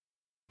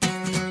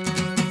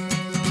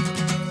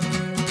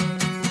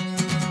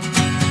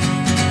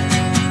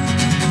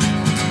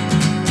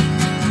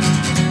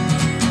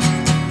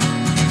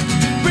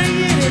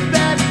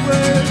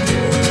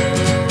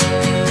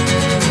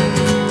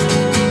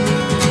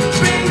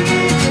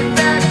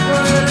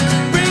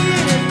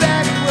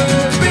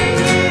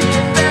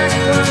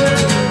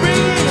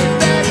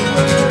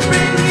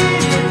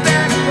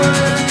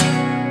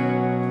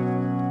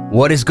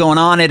What is going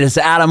on? It is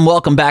Adam.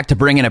 Welcome back to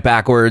Bringing It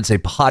Backwards, a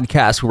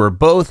podcast where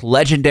both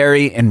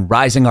legendary and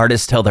rising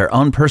artists tell their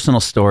own personal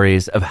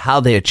stories of how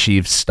they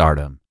achieved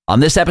stardom.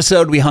 On this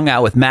episode, we hung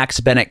out with Max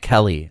Bennett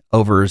Kelly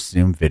over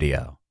Zoom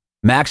video.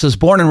 Max was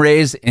born and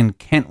raised in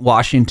Kent,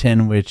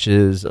 Washington, which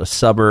is a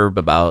suburb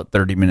about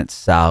 30 minutes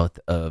south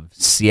of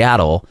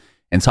Seattle,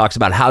 and talks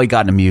about how he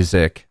got into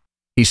music.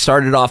 He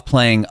started off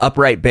playing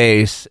upright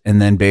bass and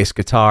then bass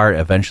guitar,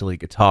 eventually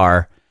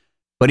guitar.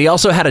 But he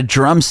also had a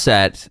drum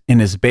set in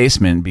his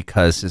basement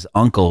because his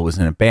uncle was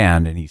in a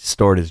band and he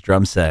stored his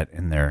drum set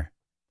in their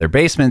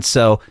basement.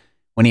 So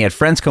when he had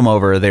friends come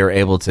over, they were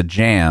able to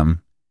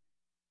jam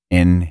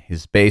in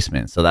his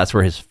basement. So that's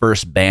where his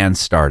first band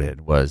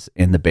started, was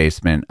in the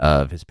basement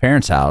of his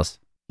parents' house.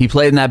 He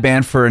played in that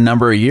band for a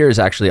number of years,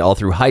 actually all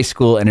through high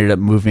school, ended up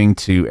moving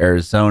to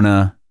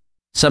Arizona.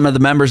 Some of the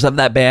members of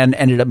that band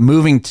ended up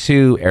moving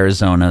to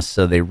Arizona,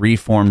 so they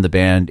reformed the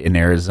band in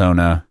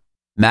Arizona.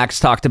 Max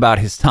talked about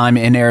his time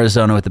in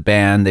Arizona with the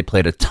band. They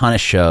played a ton of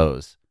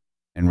shows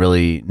and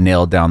really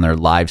nailed down their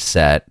live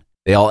set.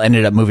 They all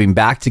ended up moving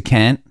back to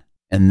Kent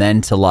and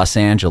then to Los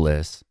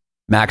Angeles.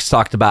 Max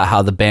talked about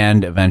how the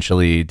band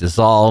eventually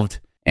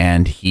dissolved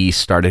and he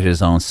started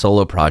his own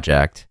solo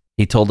project.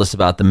 He told us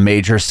about the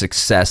major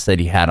success that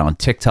he had on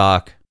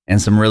TikTok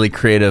and some really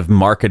creative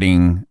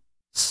marketing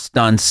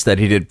stunts that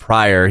he did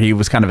prior. He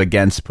was kind of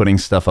against putting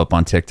stuff up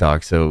on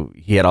TikTok, so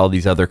he had all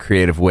these other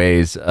creative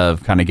ways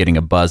of kind of getting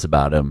a buzz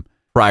about him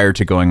prior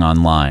to going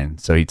online.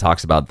 So he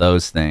talks about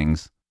those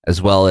things, as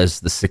well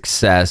as the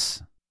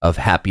success of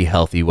Happy,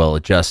 Healthy,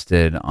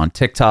 Well-Adjusted on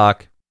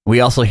TikTok. We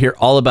also hear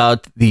all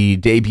about the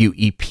debut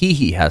EP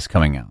he has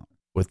coming out,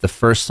 with the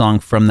first song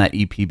from that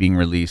EP being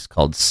released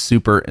called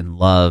Super in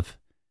Love.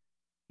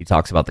 He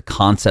talks about the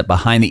concept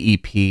behind the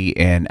EP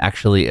and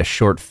actually a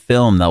short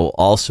film that will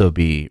also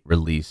be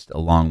released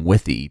along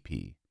with the EP.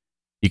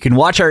 You can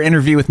watch our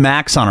interview with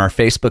Max on our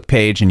Facebook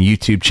page and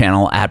YouTube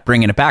channel at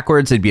Bringing It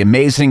Backwards. It'd be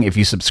amazing if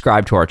you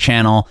subscribe to our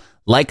channel,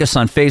 like us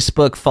on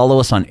Facebook, follow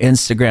us on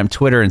Instagram,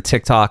 Twitter, and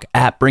TikTok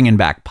at Bringing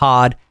Back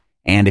Pod.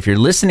 And if you're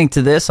listening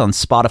to this on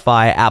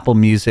Spotify, Apple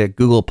Music,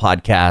 Google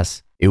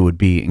Podcasts, it would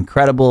be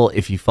incredible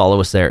if you follow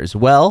us there as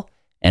well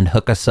and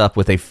hook us up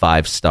with a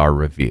 5-star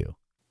review.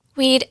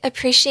 We'd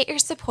appreciate your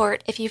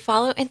support if you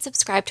follow and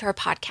subscribe to our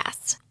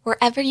podcasts,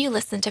 wherever you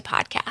listen to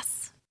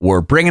podcasts. We're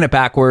Bringing It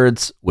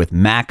Backwards with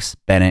Max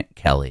Bennett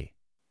Kelly.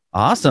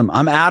 Awesome.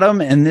 I'm Adam,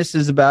 and this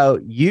is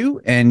about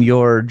you and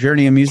your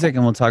journey in music,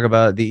 and we'll talk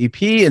about the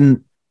EP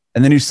and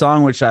the new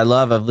song, which I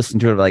love. I've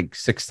listened to it like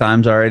 6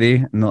 times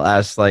already in the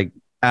last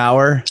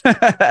hour.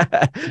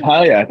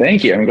 Oh yeah,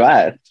 thank you. I'm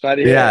glad. To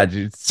hear. Yeah,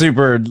 dude,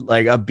 super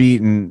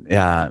upbeat, and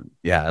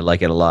yeah, I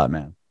like it a lot,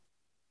 man.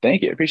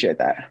 Thank you. Appreciate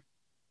that.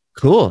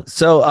 Cool.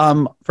 So,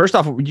 first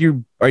off,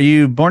 are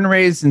you born and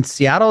raised in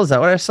Seattle? Is that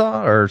what I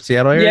saw, or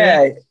Seattle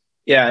area?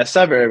 Yeah, a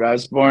suburb. I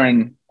was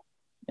born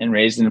and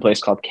raised in a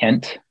place called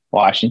Kent,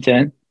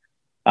 Washington.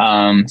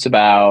 It's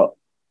about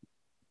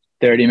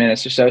 30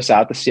 minutes or so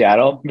south of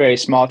Seattle. Very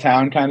small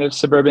town, kind of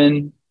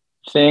suburban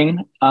thing.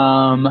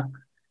 And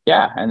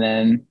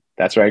then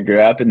that's where I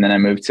grew up, and then I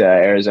moved to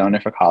Arizona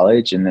for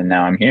college, and then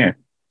now I'm here.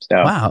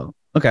 So wow.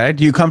 Okay.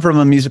 Do you come from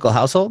a musical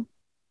household?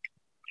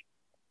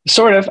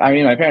 Sort of. I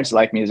mean, my parents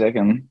like music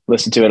and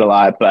listen to it a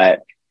lot,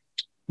 but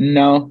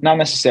no, not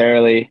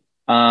necessarily.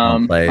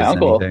 My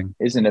uncle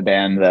is in a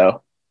band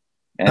though.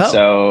 And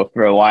so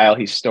for a while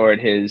he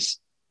stored his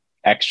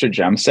extra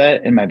drum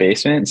set in my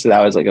basement. So that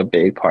was a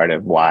big part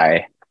of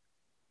why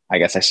I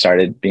guess I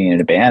started being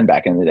in a band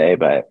back in the day,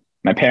 but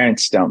my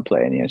parents don't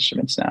play any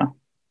instruments now.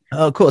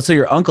 Oh, cool. So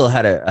your uncle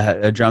had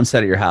a drum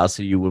set at your house.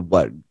 So you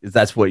would,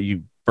 that's what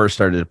you first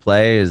started to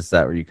play? Is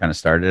that where you kind of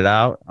started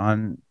out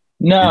on?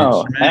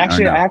 No,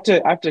 actually, no? I have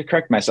to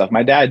correct myself.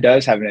 My dad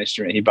does have an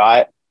instrument. He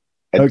bought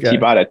a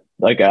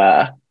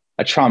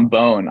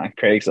trombone on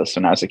Craigslist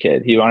when I was a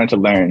kid. He wanted to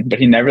learn, but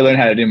he never learned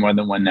how to do more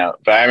than one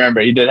note. But I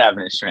remember he did have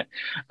an instrument.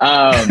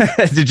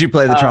 Did you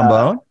play the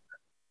trombone?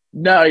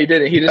 No, he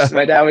didn't.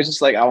 My dad was just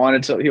he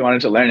wanted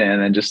to learn it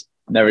and then just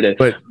never did.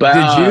 But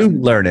did you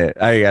learn it?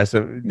 I guess.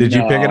 Did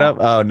you pick it up?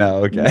 Oh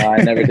no. Okay. No,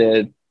 I never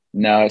did.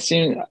 No,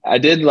 I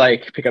did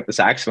pick up the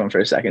saxophone for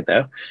a second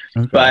though.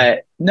 Okay.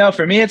 But no,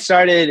 for me, it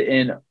started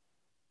in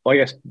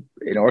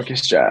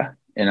orchestra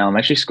in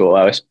elementary school.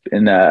 I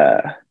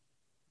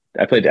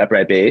played the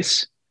upright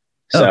bass.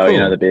 So,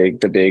 cool. The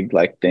big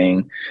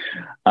thing.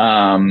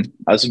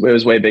 It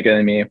was way bigger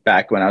than me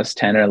back when I was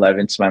 10 or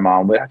 11. So my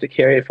mom would have to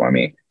carry it for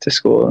me to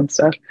school and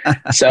stuff.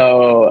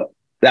 So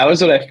that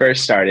was what I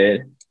first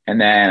started. And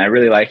then I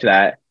really liked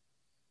that.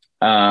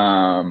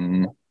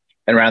 And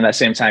around that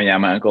same time,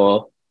 my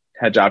uncle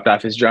had dropped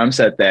off his drum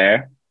set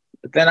there.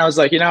 But then I was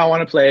like, I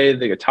want to play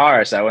the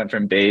guitar. So I went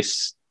from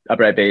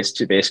upright bass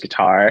to bass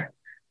guitar.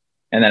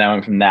 And then I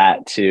went from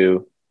that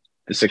to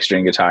the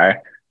 6-string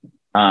guitar.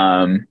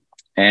 And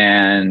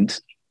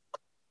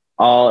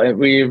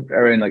we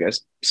are in a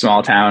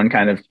small town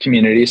kind of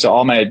community. So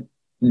all my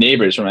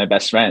neighbors were my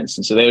best friends.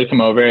 And so they would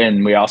come over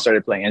and we all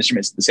started playing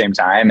instruments at the same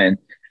time. And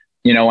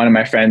one of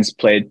my friends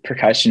played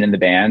percussion in the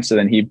band. So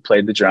then he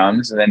played the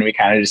drums, and then we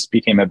kind of just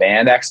became a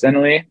band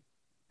accidentally.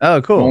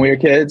 Oh, cool. When we were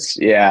kids.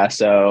 Yeah.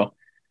 So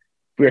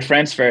we were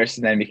friends first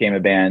and then became a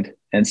band.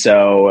 And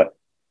so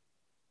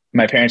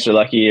my parents were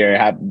lucky,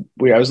 I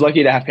was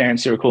lucky to have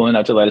parents who were cool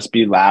enough to let us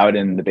be loud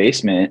in the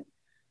basement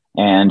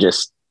and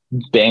just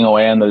bang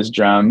away on those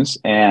drums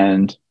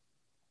and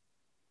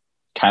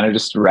kind of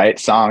just write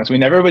songs. We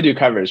never would do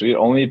covers. We'd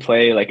only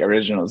play like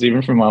originals,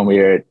 even from when we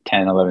were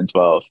 10, 11,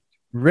 12.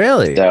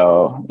 Really?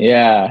 So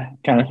yeah,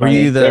 kind of funny.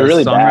 Were you the They're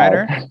really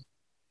songwriter? bad.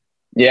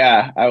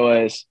 Yeah, I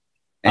was.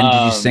 And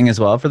did you sing as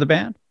well for the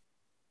band?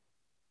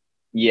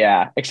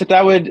 Yeah, except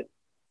I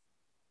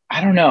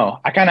don't know.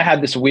 I kind of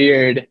had this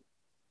weird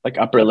like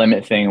upper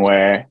limit thing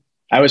where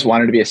I always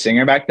wanted to be a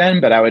singer back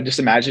then, but I would just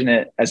imagine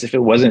it as if it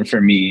wasn't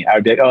for me. I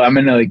would be like, oh, I'm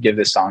going to like give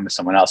this song to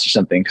someone else or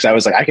something. Cause I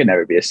was like, I could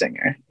never be a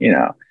singer,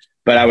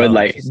 but I would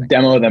like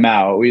demo them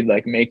out. We'd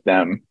like make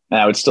them and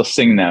I would still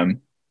sing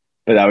them,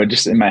 but I would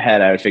just, in my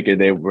head, I would figure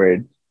they were,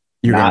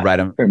 you're going to write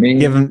them for me.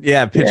 Pitch them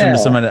to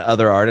some of the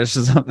other artists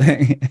or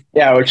something.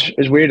 Yeah. Which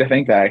is weird to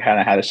think that I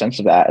kind of had a sense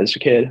of that as a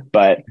kid,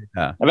 but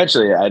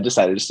eventually I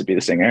decided just to be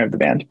the singer of the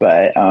band.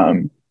 But,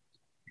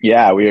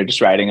 yeah, we were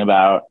just writing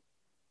about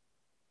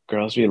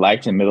girls we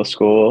liked in middle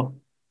school.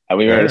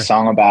 We wrote a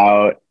song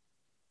about,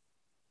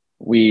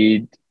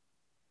 we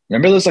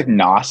remember those like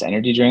NOS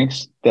energy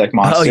drinks? They're like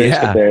Monsters,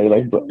 but they're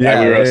like, we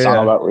wrote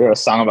a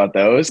song about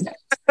those.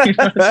 We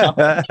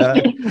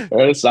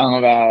wrote a song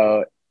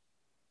about,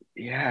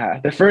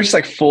 the first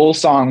like full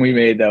song we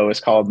made though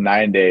was called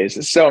 9 Days.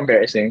 It's so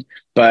embarrassing.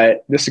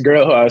 But this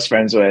girl who I was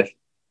friends with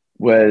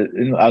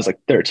I was like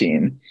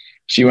 13.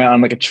 She went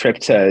on like a trip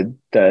to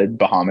the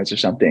Bahamas or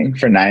something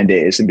for 9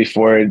 days. And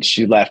before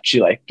she left, she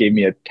like gave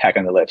me a peck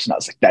on the lips. And I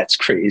was like, that's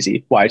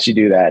crazy. Why'd she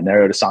do that? And I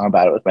wrote a song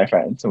about it with my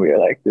friends. And we were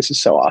like, this is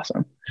so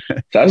awesome. So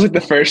that was like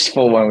the first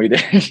full one we did.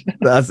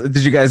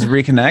 Did you guys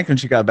reconnect when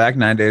she got back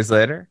 9 days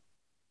later?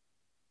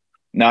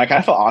 No, I kind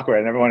of felt awkward.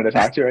 I never wanted to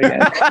talk to her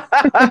again.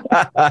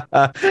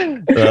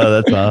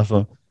 Oh, that's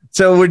awesome.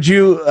 So would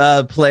you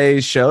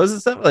play shows and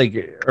stuff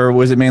or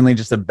was it mainly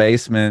just a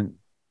basement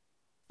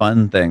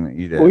fun thing that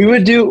you did? We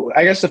would do,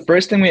 I guess the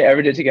first thing we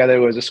ever did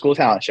together was a school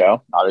talent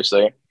show,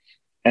 obviously.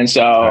 And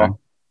so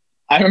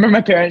I remember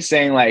my parents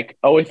saying like,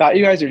 oh, we thought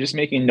you guys were just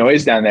making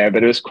noise down there,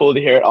 but it was cool to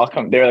hear it all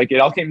come. They were like, it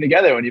all came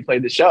together when you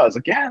played the show. I was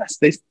like, yeah,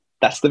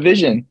 that's the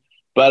vision.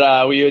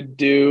 But we would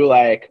do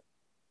like,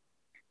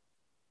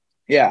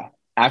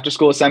 after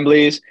school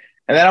assemblies.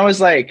 And then I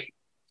was like,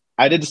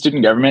 I did the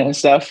student government and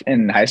stuff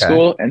in high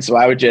school. And so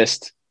I would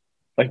just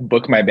like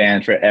book my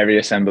band for every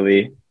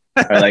assembly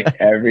or like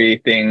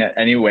everything,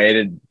 any way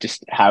to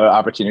just have an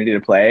opportunity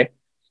to play.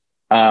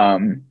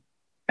 And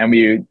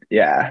we,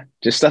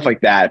 just stuff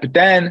like that. But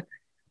then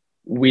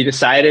we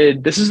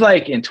decided, this is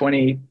like in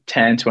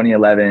 2010,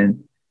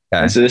 2011.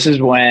 And so this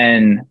is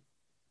when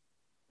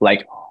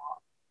like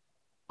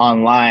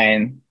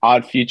online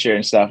Odd Future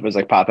and stuff was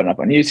like popping up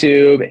on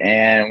YouTube,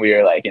 and we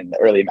were like in the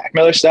early Mac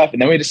Miller stuff.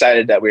 And then we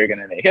decided that we were going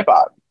to make hip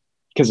hop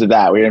because of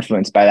that. We were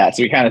influenced by that.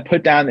 So we kind of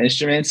put down the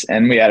instruments,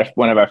 and we had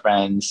one of our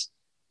friends,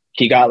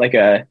 he got like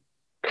a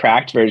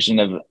cracked version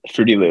of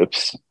Fruity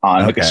Loops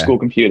on like a school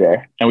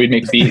computer, and we'd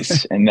make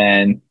beats. And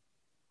then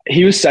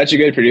he was such a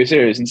good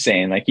producer. It was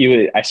insane. Like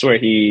I swear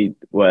he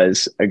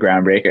was a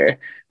groundbreaker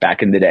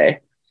back in the day.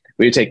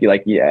 We would take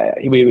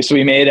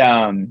we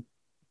made,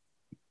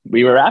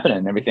 we were rapping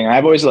and everything.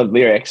 I've always loved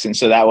lyrics. And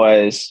so that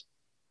was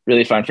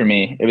really fun for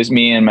me. It was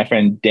me and my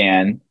friend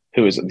Dan,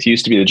 he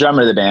used to be the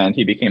drummer of the band.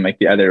 He became like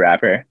the other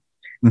rapper.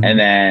 Mm-hmm. And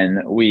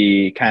then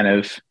we kind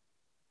of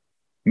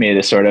made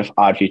this sort of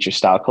Odd Future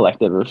style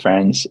collective of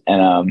friends.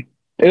 And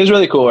it was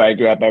really cool where I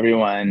grew up.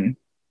 Everyone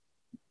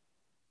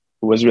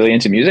was really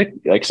into music.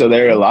 Like, so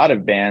there are a lot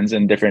of bands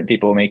and different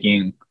people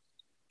making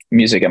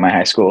music at my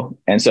high school.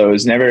 And so it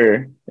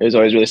was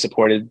always really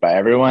supported by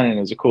everyone. And it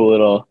was a cool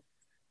little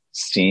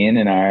scene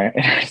in our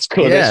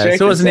school district.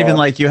 So it wasn't even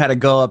like you had to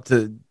go up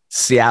to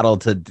Seattle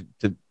to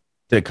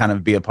kind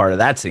of be a part of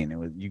that scene. It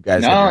was you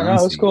guys. No,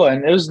 it was cool.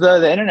 And it was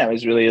the internet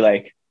was really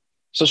like,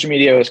 social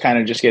media was kind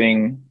of just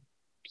getting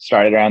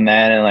started around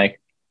then. And like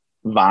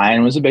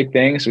Vine was a big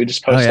thing. So we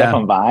just post stuff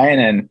on Vine,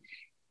 and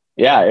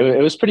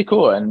it was pretty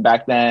cool. And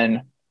back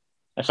then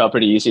it felt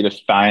pretty easy to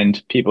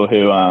find people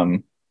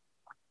who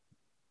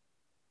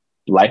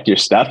liked your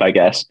stuff, I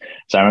guess.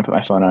 So I'm gonna put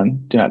my phone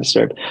on Do Not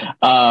Disturb.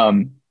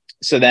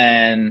 So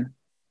then,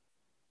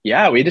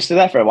 we just did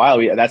that for a while.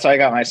 That's how I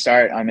got my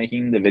start on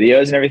making the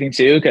videos and everything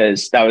too,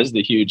 because that was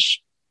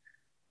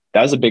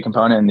a big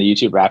component in the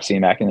YouTube rap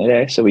scene back in the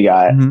day. So we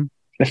got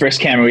the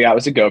first camera we got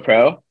was a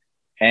GoPro,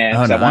 and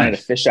I wanted a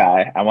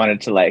fisheye. I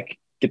wanted to like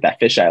get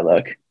that fisheye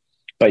look,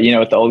 but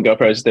with the old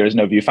GoPros, there was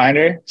no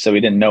viewfinder, so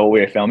we didn't know what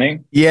we were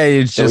filming. Yeah,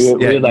 you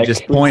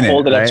just point it.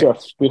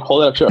 We'd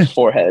hold it up to our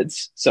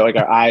foreheads, so like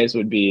our eyes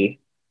would be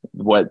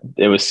what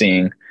it was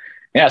seeing.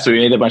 Yeah, so we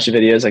made a bunch of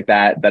videos like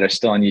that are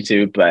still on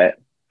YouTube, but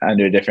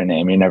under a different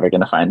name. You're never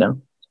going to find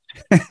them.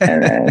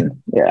 And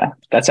then,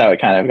 that's how it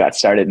kind of got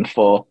started in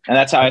full. And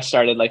that's how I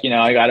started. Like,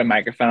 I got a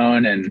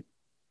microphone, and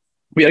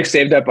we like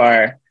saved up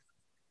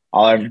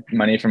all our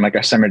money from like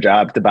our summer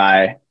job to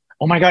buy.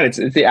 Oh my God, it's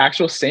the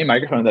actual same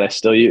microphone that I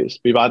still use.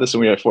 We bought this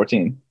when we were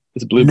 14.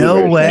 It's blue.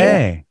 No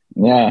way.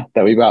 Yeah,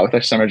 that we bought with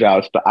our summer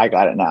jobs, but I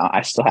got it now.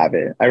 I still have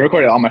it. I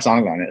recorded all my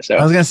songs on it. So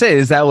I was gonna say,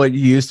 is that what you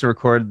used to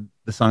record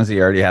the songs that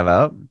you already have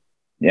out?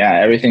 Yeah,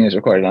 everything is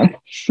recorded on.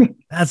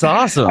 That's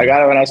awesome. I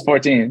got it when I was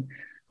 14.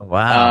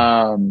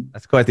 Wow.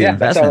 That's quite the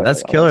investment.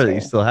 That's killer that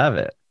you still have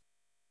it.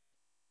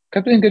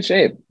 Kept it in good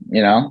shape.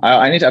 You know,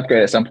 I need to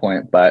upgrade at some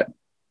point, but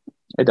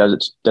it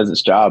does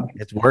its job.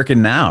 It's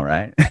working now,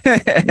 right?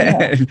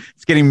 Yeah.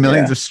 It's getting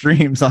millions of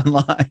streams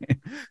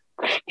online.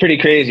 Pretty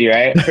crazy,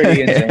 right?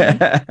 Pretty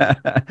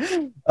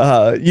insane.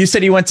 You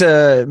said you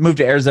moved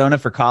to Arizona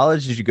for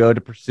college. Did you go to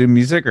pursue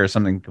music or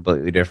something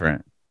completely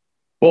different?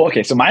 Well,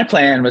 okay. So my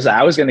plan was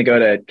I was going to go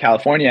to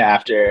California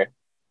after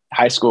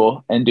high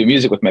school and do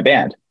music with my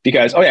band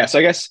because, so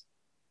I guess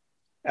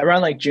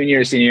around like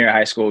junior or senior year of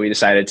high school, we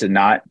decided to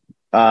not,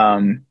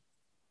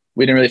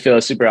 we didn't really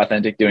feel super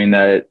authentic doing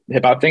the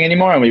hip hop thing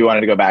anymore. And we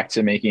wanted to go back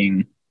to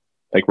making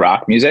like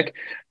rock music.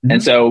 Mm-hmm.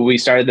 And so we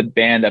started the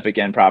band up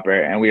again proper,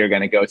 and we were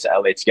going to go to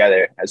LA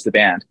together as the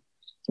band.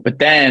 But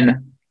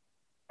then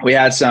we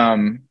had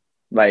some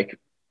like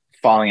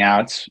falling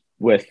outs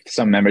with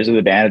some members of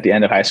the band at the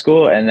end of high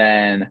school. And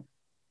then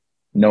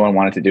no one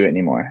wanted to do it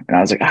anymore. And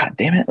I was like,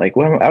 damn it. Like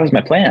that was my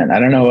plan. I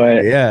don't know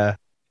what I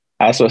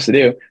was supposed to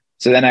do.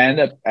 So then I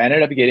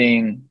ended up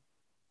getting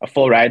a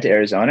full ride to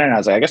Arizona, and I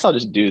was like, I guess I'll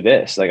just do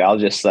this. Like, I'll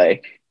just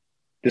like,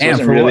 this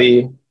wasn't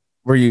really,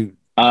 were you,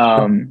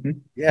 what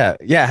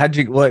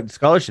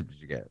scholarship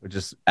did you get?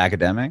 Just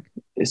academic?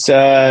 It's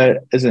a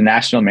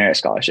national merit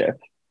scholarship.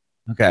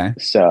 Okay.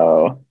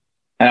 So,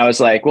 and I was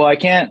like, well, I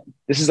can't,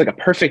 this is like a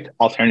perfect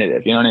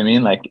alternative. You know what I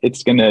mean? Like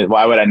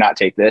why would I not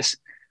take this?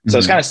 So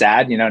it's kind of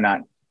sad,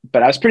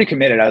 but I was pretty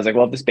committed. I was like,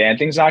 well, if this band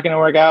thing's not going to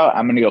work out,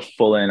 I'm going to go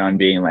full in on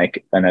being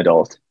like an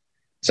adult.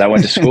 So I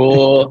went to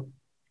school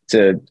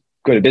to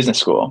go to business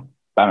school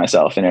by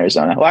myself in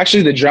Arizona. Well,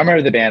 actually the drummer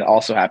of the band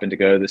also happened to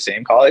go to the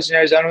same college in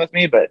Arizona with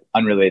me, but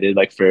unrelated.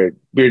 Like we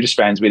were just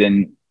friends. We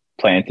didn't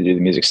plan to do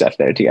the music stuff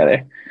there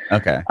together.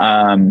 Okay.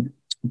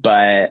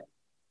 But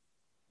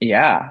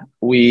yeah,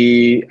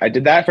 I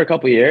did that for a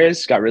couple of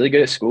years, got really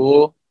good at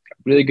school,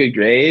 really good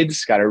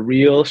grades, got a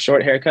real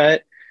short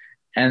haircut.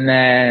 And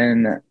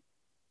then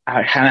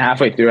kind of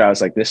halfway through, I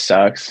was like, this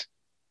sucks.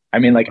 I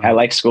mean, like, I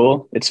like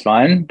school. It's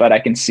fun, but I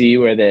can see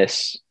where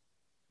this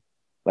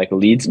like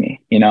leads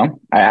me,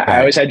 I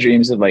always had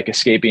dreams of like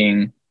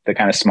escaping the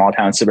kind of small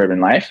town suburban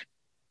life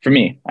for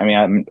me. I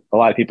mean, a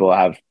lot of people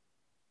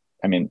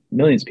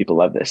millions of people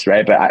love this,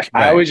 right? But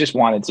I always just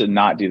wanted to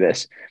not do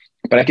this,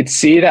 but I could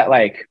see that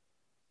like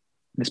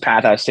this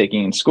path I was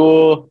taking in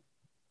school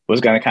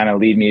was going to kind of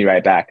lead me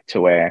right back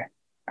to where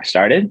I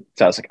started.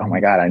 So I was like, oh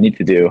my God, I need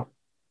to do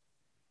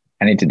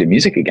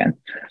music again.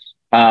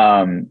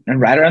 And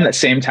right around that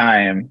same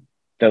time,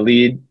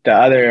 the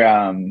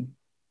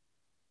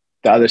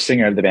other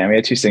singer of the band, we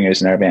had two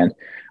singers in our band.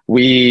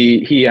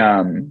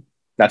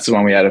 That's the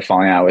one we had a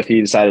falling out with.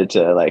 He decided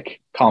to like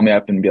call me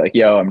up and be like,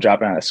 yo, I'm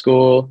dropping out of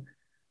school.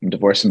 I'm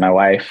divorcing my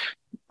wife.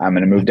 I'm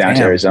going to move down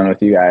to Arizona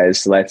with you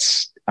guys.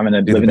 I'm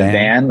going to live in a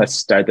van. Let's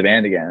start the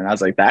band again. And I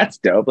was like, that's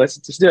dope. Let's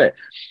just do it.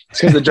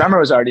 It's because the drummer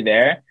was already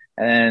there.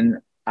 And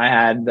I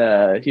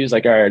had he was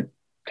like our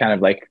kind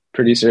of like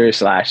producer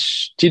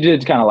 / he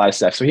did kind of a lot of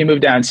stuff. So he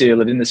moved down to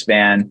live in this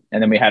van.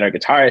 And then we had our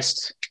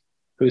guitarist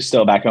who's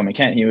still back home in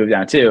Kent. He moved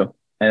down too.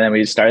 And then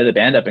we started the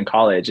band up in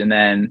college. And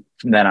then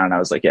from then on, I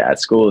was like, yeah, at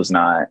school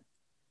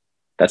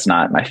that's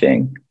not my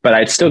thing. But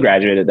I still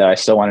graduated though. I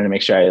still wanted to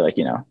make sure I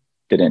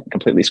didn't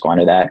completely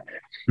squander that.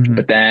 Mm-hmm.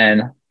 But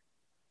then,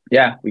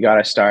 we got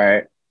to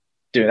start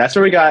doing, that's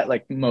where we got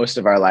like most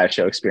of our live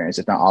show experience,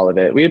 if not all of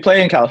it. We would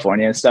play in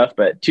California and stuff,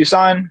 but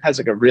Tucson has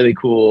like a really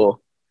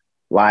cool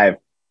live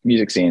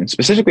music scene,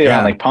 specifically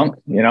around like punk,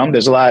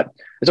 there's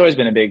always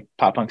been a big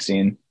pop punk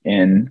scene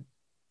in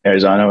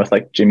Arizona with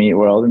like Jimmy Eat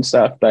World and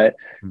stuff. But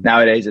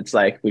nowadays it's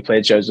like we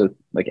played shows with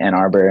like Ann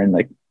Arbor and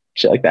like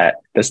shit like that.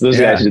 Those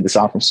guys who did the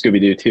song from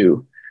Scooby-Doo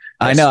too.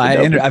 I know.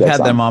 I've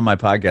had them on my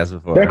podcast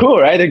before. They're cool,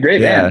 right? They're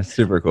great. Yeah, band.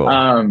 Super cool.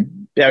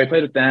 We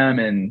played with them,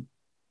 and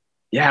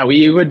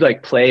we would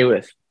like play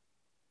with.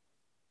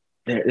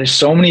 There's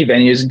so many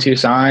venues in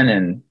Tucson,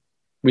 and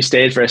we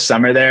stayed for a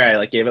summer there. I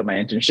like gave up my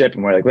internship,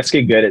 and we're like, let's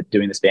get good at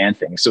doing this band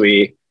thing. So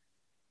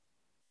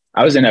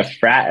I was in a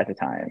frat at the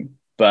time,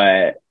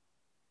 but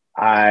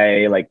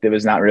it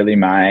was not really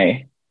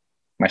my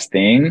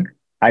thing.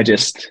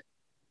 It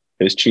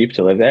was cheap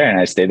to live there, and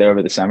I stayed there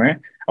over the summer.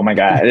 Oh my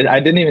God.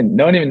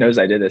 No one even knows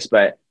I did this,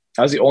 but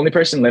I was the only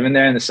person living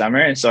there in the summer.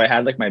 And so I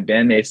had like my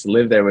bandmates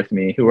live there with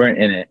me who weren't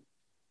in it.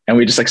 And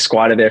we just like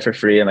squatted there for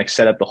free and like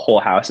set up the whole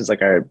house as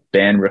like our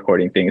band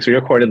recording thing. So we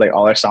recorded like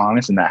all our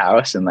songs in that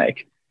house and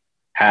like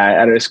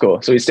at our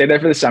school. So we stayed there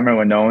for the summer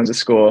when no one was at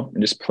school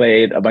and just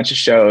played a bunch of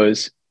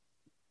shows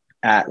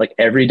at like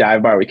every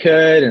dive bar we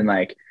could. And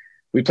like,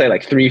 we played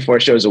like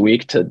 3-4 shows a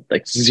week to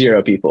like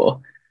 0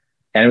 people.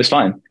 And it was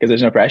fun because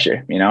there's no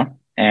pressure,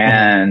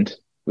 and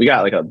we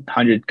got like a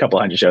couple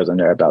hundred shows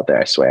under our belt there,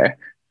 I swear.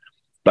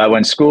 But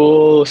when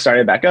school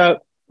started back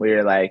up, we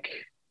were like,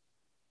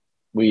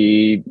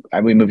 we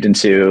moved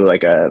into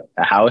like a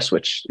house,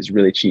 which is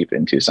really cheap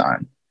in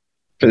Tucson.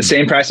 For the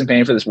same price I'm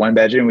paying for this 1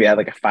 bedroom, we had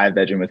like a 5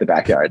 bedroom with a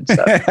backyard and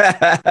stuff.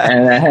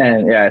 and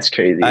then, yeah, it's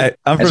crazy.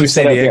 I'm from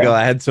San Diego.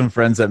 I had some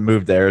friends that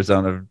moved to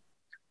Arizona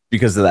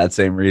because of that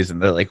same reason.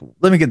 They're like,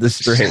 let me get this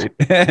straight.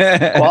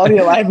 Quality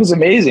of life is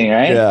amazing,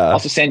 right? Yeah.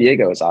 Also, San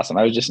Diego is awesome.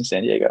 I was just in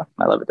San Diego.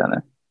 I love it down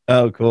there.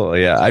 Oh, cool.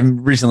 Yeah. I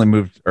recently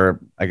moved, or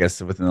I guess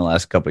within the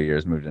last couple of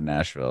years, moved to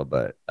Nashville,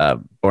 but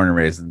born and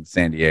raised in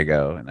San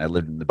Diego. And I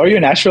lived in the. Oh, you're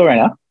in Nashville right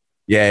now?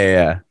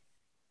 Yeah.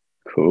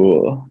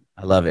 Cool.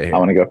 I love it here. I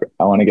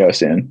want to go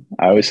soon.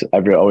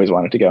 I've always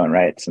wanted to go and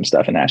write some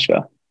stuff in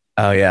Nashville.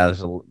 Oh yeah.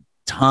 There's a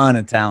ton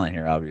of talent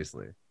here,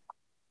 obviously.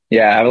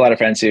 Yeah. I have a lot of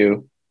friends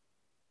who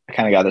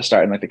kind of got their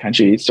start in like the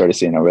country sort of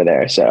scene over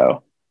there.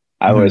 So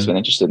I've always been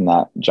interested in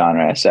that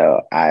genre.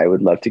 So I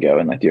would love to go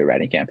and like do a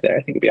writing camp there.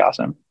 I think it'd be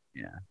awesome.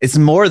 Yeah. It's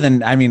more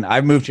than, I mean,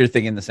 I moved here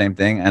thinking the same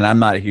thing, and I'm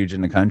not huge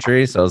in the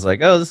country. So I was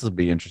like, oh, this will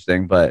be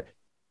interesting. But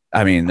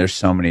I mean, there's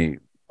so many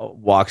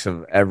walks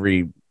of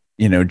every,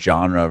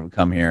 genre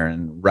come here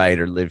and write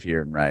or live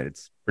here and write.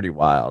 It's pretty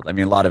wild. I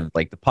mean, a lot of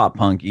like the pop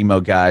punk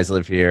emo guys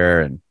live here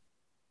and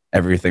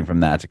everything from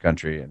that to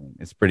country. I mean,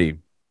 it's pretty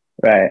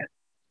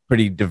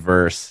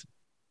diverse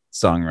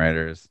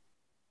songwriters.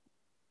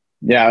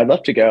 Yeah, I'd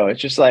love to go.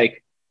 It's just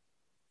like,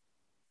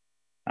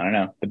 I don't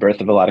know, the birth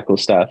of a lot of cool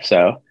stuff.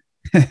 So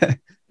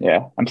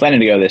yeah, I'm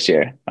planning to go this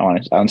year. I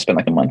want to spend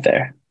like a month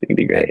there. I think it'd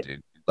be great. Yeah,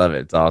 dude, love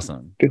it. It's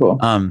awesome. Be cool.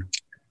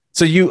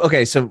 So you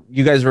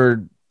guys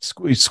were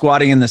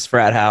squatting in this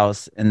frat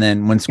house, and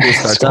then when school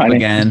starts up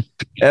again,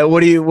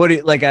 what do you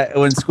like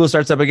when school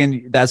starts up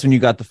again? That's when you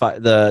got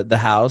the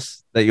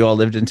house that you all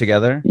lived in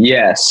together.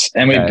 Yes,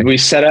 and we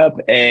set up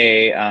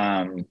a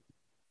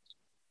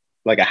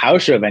like a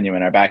house show venue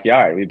in our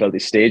backyard. We built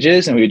these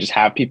stages, and we would just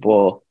have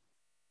people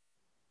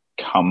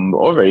come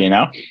over, And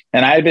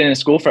I had been in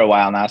school for a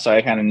while now, so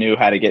I kind of knew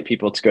how to get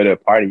people to go to a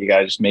party. You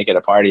gotta just make it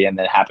a party, and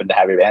then happen to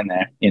have your band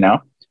there,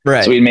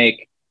 Right. So we'd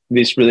make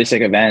these really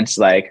sick events,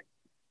 like.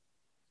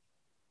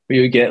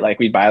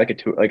 We'd buy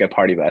like a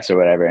party bus or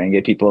whatever and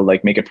get people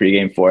like make a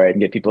pregame for it and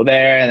get people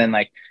there. And then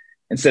like,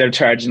 instead of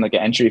charging like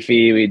an entry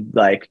fee, we'd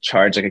like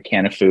charge like a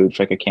can of food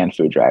for like a canned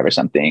food drive or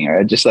something,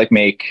 or just like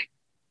make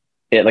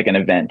it like an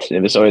event.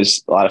 It was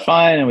always a lot of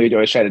fun. And we'd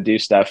always try to do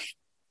stuff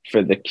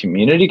for the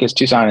community because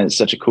Tucson is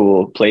such a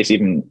cool place,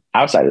 even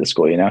outside of the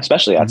school,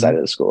 especially outside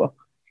of the school.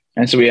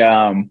 And so we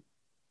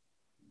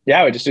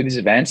just do these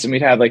events, and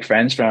we'd have like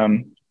friends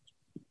from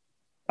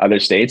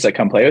other states like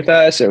come play with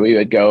us, or we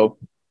would go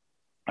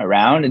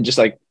around and just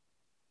like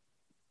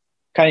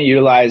kind of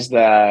utilize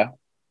the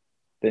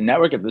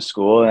network of the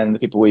school and the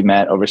people we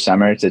met over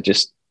summer to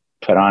just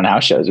put on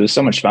house shows. It was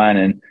so much fun.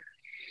 And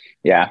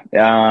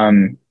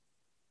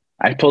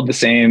I pulled the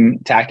same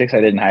tactics I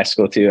did in high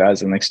school too. I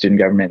was in like student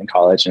government in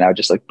college, and I would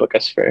just like book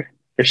us for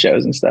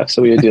shows and stuff.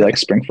 So we would do like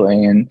spring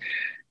fling, and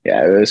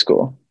it was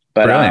cool.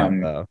 But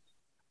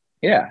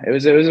it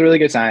was a really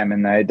good time.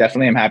 And I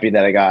definitely am happy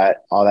that I got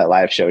all that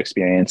live show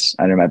experience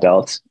under my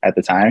belt at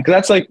the time. Cause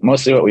that's like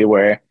mostly what we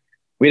were.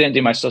 We didn't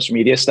do much social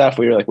media stuff.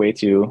 We were like we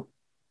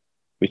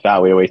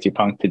thought we were way too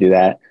punk to do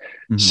that.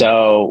 Mm-hmm.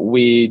 So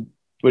we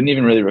wouldn't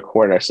even really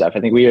record our stuff.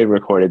 I think we had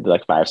recorded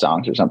like 5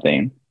 songs or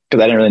something,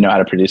 cause I didn't really know how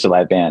to produce a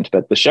live band,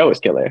 but the show was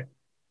killer.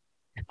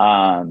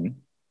 But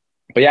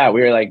yeah,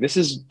 we were like,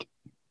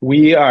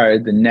 we are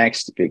the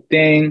next big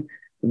thing.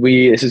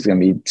 This is going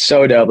to be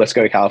so dope. Let's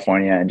go to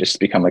California and just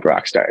become like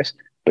rock stars.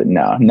 But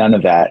no, none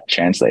of that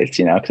translates,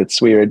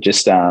 because we were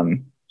just,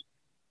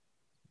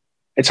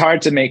 it's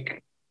hard to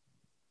make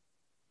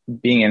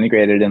being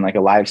integrated in like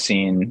a live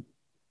scene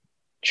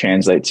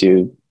translate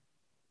to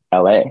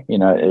LA.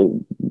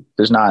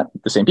 There's not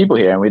the same people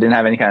here, and we didn't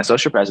have any kind of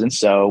social presence.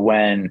 So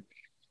when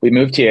we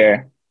moved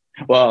here,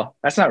 well,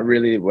 that's not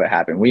really what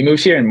happened. We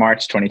moved here in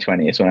March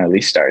 2020 is when our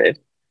lease started.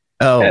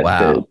 Oh,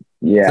 wow.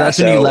 Yeah. So that's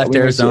when you left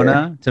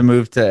Arizona to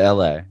move to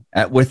LA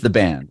with the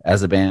band,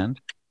 as a band?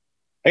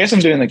 I guess I'm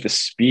doing like the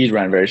speed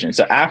run version.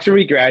 So after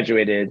we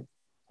graduated,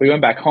 we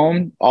went back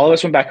home. All of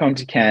us went back home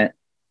to Kent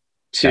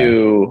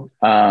to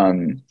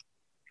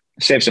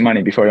save some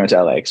money before we went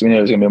to LA, because we knew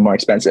it was going to be more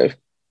expensive.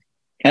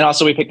 And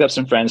also we picked up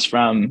some friends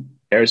from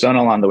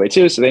Arizona along the way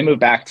too. So they moved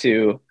back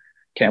to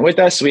Kent with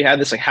us. So we had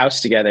this like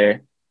house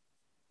together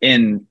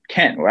in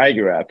Kent where I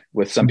grew up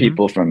with some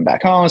people from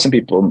back home, some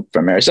people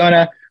from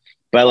Arizona.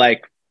 But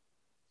like,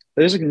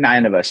 there's like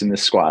 9 of us in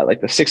this squad,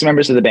 like the 6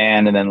 members of the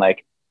band, and then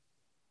like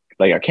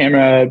our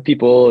camera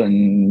people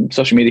and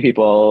social media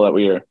people that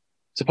we were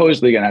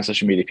supposedly going to have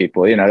social media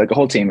people, like a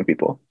whole team of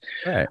people.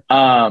 Right.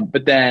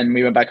 But then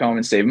we went back home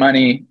and saved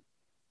money.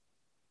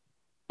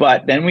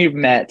 But then we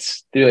met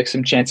through like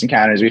some chance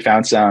encounters. We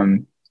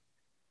found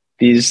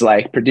these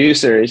like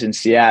producers in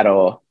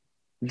Seattle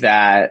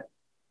that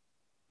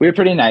we were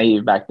pretty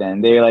naive back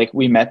then.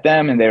 We met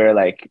them and they were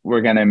like,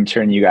 we're going to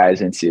turn you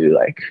guys into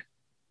like,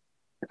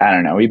 I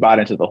don't know. We bought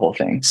into the whole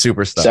thing.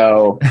 Superstar.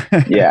 So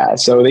yeah.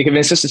 So they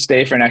convinced us to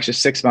stay for an extra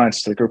 6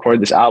 months to record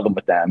this album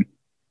with them.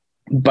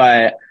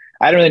 But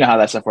I don't really know how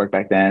that stuff worked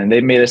back then.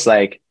 They made us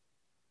like,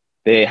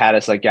 they had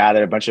us like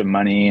gather a bunch of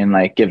money and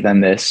like give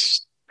them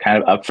this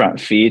kind of upfront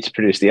fee to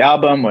produce the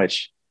album,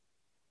 which,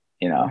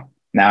 you know,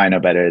 now I know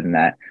better than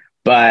that.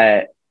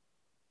 But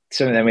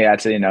so then we had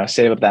to, you know,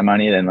 save up that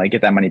money, then like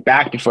get that money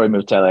back before we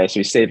moved to LA. So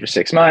we stayed for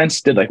 6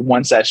 months, did like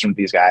one session with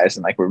these guys,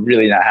 and like we're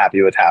really not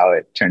happy with how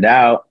it turned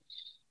out.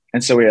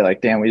 And so we were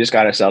like, damn, we just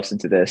got ourselves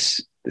into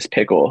this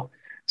pickle.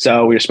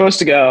 So we were supposed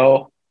to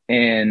go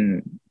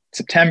in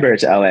September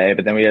to LA,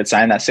 but then we had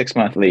signed that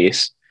 6-month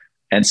lease.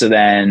 And so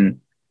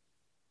then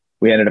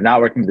we ended up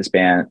not working with this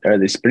band or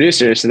these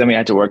producers. So then we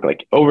had to work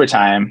like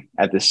overtime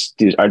at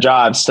our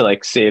jobs to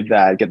like save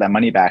that, get that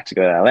money back to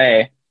go to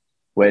LA,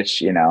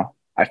 which, you know,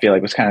 I feel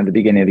like was kind of the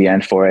beginning of the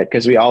end for it,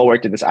 because we all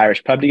worked at this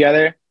Irish pub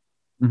together.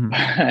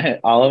 Mm-hmm.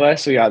 All of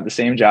us, we got the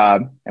same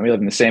job and we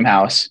lived in the same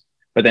house,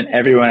 but then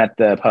everyone at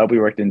the pub we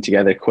worked in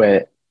together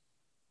quit.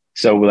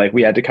 So like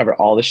we had to cover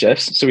all the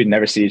shifts. So we'd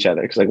never see each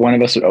other. Cause like one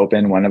of us would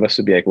open, one of us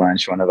would be like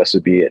lunch, one of us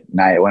would be at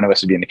night, one of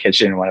us would be in the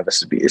kitchen, one of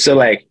us would be, so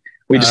like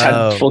we just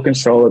had full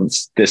control of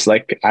this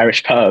like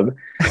Irish pub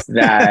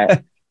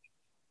that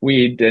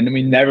we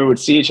never would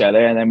see each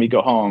other. And then we'd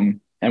go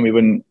home and we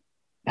wouldn't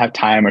have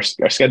time, or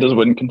our schedules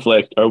wouldn't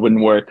conflict or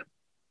wouldn't work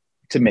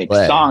to make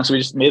songs. So we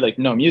just made like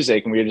no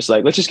music, and we were just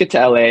like, let's just get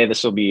to LA.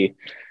 This will be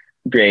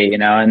great, you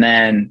know? And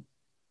then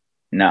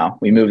no,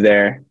 we moved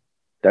there.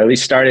 Our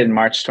lease started in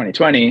March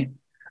 2020.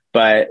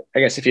 But I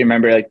guess if you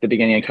remember like the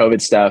beginning of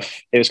COVID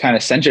stuff, it was kind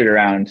of centered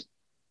around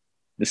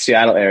the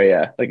Seattle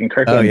area, like in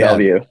Kirkland,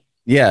 Bellevue,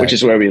 which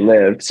is where we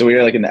lived. So we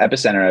were like in the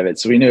epicenter of it.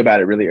 So we knew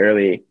about it really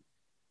early.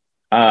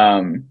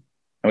 And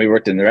we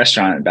worked in the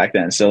restaurant back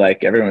then. So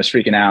like everyone was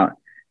freaking out.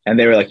 And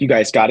they were like, you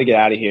guys got to get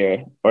out of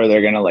here or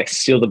they're going to like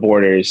seal the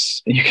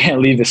borders. You can't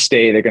leave the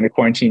state. They're going to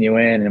quarantine you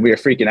in. And we were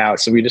freaking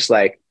out. So we just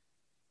like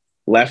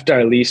left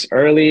our lease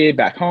early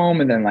back home.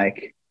 And then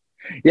like,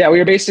 we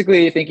were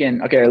basically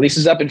thinking, okay, our lease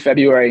is up in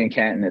February in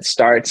Kent and it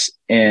starts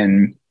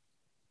in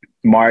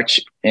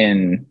March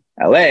in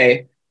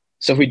LA.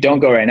 So if we don't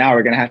go right now,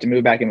 we're going to have to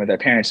move back in with our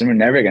parents and we're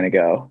never going to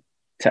go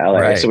to LA.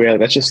 Right. So we were like,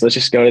 let's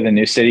just go to the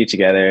new city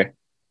together.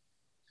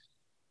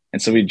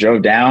 And so we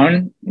drove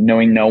down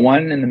knowing no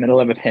one in the middle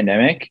of a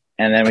pandemic.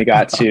 And then we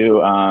got to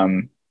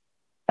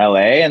LA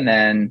and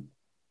then,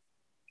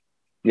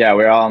 we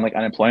were all on like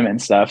unemployment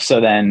and stuff. So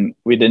then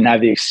we didn't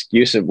have the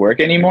excuse of work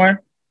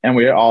anymore. And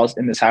we were all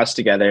in this house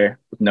together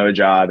with no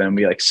job and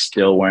we like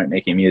still weren't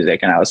making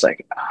music. And I was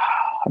like,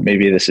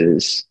 maybe this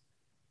is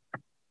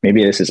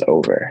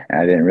over.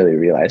 And I didn't really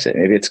realize it.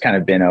 Maybe it's kind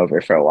of been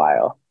over for a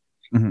while.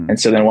 Mm-hmm. And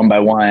so then one by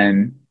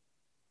one,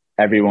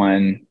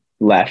 everyone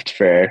left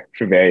for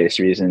various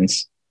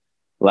reasons.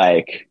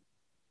 Like,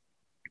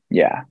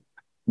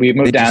 we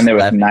moved down there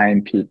with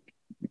 9 people.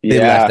 They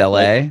left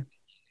LA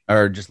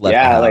or just left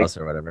the house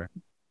or whatever.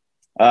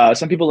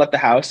 Some people left the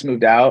house,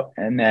 moved out,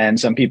 and then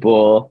some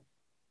people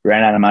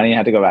ran out of money,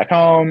 had to go back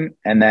home.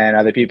 And then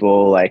other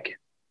people, like,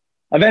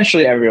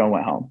 eventually everyone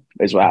went home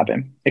is what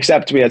happened.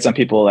 Except we had some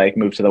people like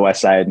move to the West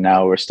Side.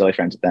 Now we're still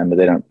friends with them, but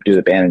they don't do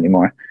the band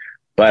anymore.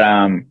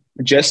 But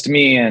just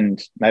me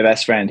and my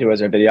best friend, who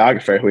was our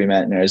videographer, who we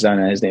met in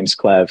Arizona. His name's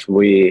Clev.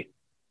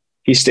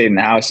 He stayed in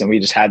the house, and we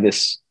just had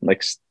this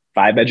like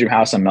 5-bedroom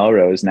house on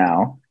Melrose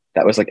now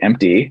that was like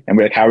empty. And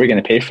we're like, how are we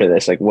going to pay for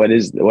this? Like, what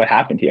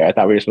happened here? I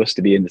thought we were supposed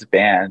to be in this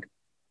band,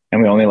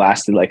 and we only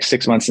lasted like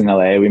 6 months in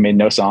LA. We made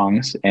no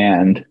songs,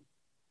 and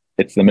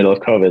it's the middle of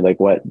COVID. Like,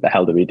 what the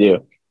hell did we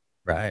do?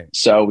 Right.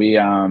 So we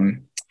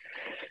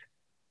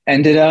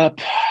ended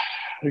up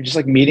just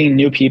like meeting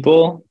new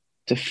people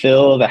to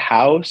fill the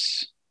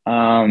house.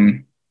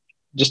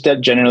 Just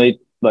that generally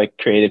like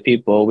creative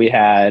people. We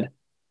had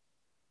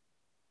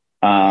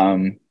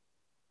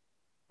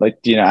like,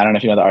 I don't know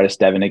if you know the artist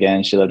Devin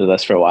again. She lived with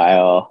us for a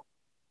while.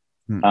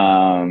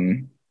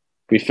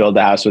 We filled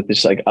the house with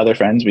just like other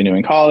friends we knew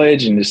in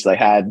college and just like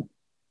had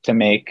to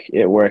make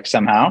it work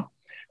somehow.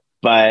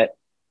 But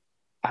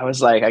I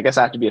was like, I guess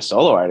I have to be a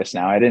solo artist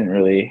now. I didn't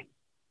really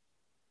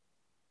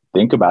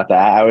think about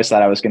that. I always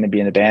thought I was going to be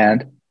in a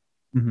band.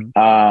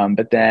 Mm-hmm.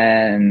 But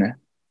then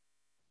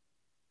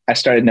I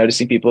started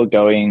noticing people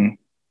going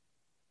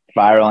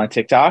viral on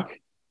TikTok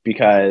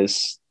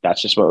because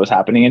that's just what was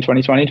happening in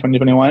 2020,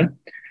 2021.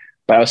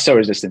 But I was so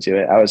resistant to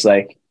it. I was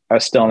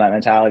still in that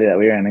mentality that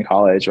we were in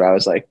college where I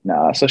was like,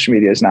 no, social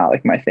media is not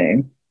like my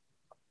thing.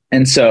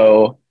 And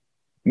so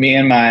me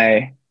and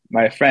my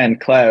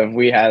friend Clev,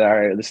 we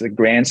had this is a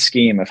grand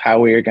scheme of how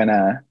we were going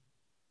to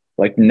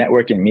like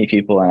network and meet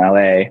people in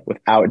LA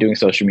without doing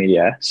social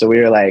media. So we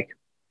were like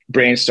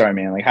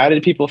brainstorming, like how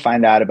did people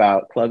find out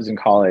about clubs in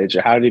college,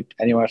 or how did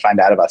anyone find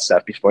out about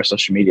stuff before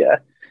social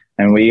media?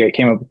 And we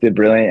came up with the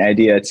brilliant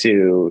idea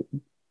to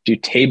do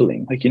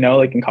tabling, like,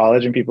 like in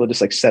college when people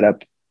just like set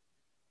up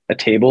a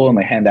table and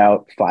like hand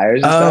out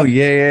flyers and stuff.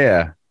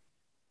 Yeah.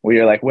 We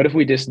were like, what if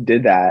we just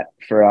did that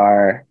for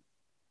our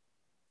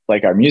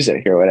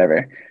music or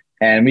whatever?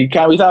 And we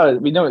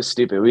thought, we know it's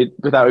stupid. We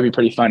thought it would be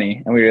pretty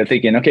funny. And we were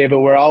thinking, okay, but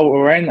we're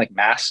wearing like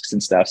masks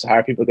and stuff. So how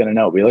are people going to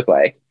know what we look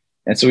like?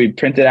 And so we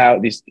printed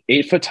out these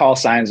 8-foot tall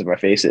signs of our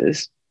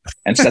faces.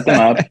 and set them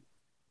up.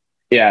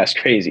 Yeah, it's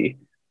crazy.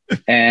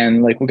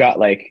 And like we got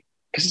like,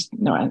 because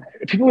no,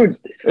 people were, it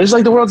was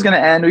like the world's gonna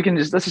end.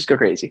 Let's just go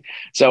crazy.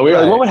 So we were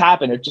like, what would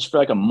happen if just for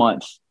like a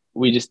month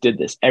we just did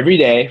this every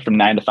day from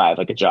 9 to 5,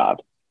 like a job,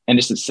 and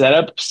just set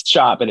up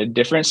shop at a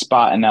different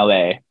spot in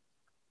LA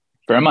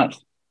for a month,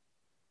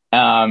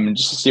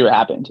 just to see what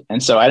happened.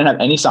 And so I didn't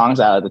have any songs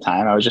out at the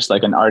time. I was just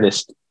like an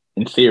artist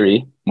in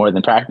theory more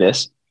than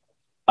practice.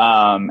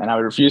 And I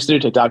would refuse to do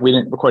TikTok. We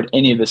didn't record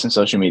any of this in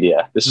social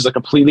media. This is a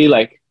completely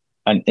like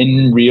an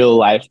in real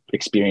life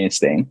experience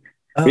thing.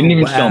 We didn't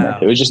even film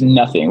it. It was just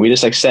nothing. We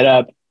just like set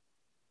up.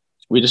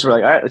 We just were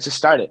like, all right, let's just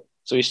start it.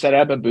 So we set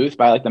up a booth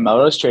by like the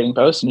Melrose Trading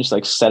Post and just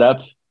like set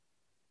up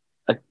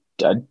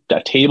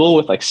a table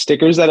with like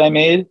stickers that I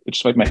made, which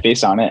is like my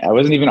face on it. I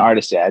wasn't even an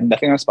artist yet. I had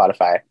nothing on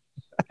Spotify.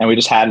 And we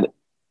just had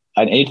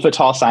an 8-foot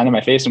tall sign on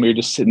my face, and we were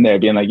just sitting there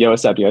being like, yo,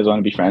 what's up? You guys want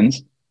to be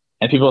friends?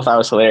 And people thought it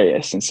was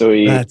hilarious. And so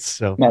we met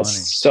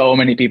so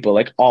many people,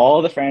 like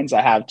all the friends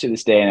I have to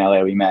this day in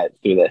LA, we met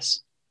through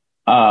this.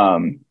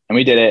 And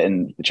we did it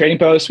in the Trading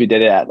Post. We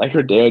did it at like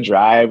Rodeo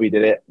Drive. We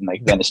did it in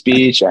like Venice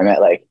Beach. I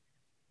met like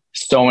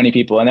so many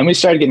people. And then we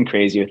started getting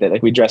crazy with it.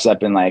 Like we dress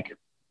up in like,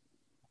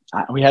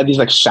 we had these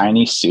like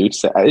shiny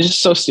suits that it's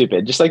just so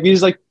stupid. Just like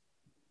these like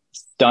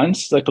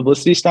stunts, like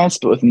publicity stunts,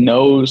 but with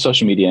no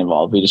social media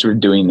involved. We just were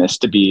doing this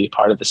to be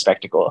part of the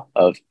spectacle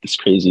of this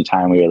crazy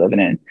time we were living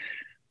in.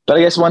 But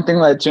I guess one thing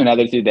led to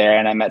another through there,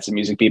 and I met some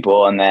music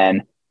people, and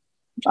then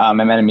I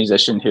met a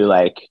musician who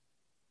like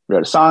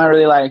wrote a song I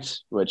really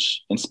liked,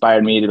 which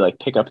inspired me to like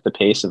pick up the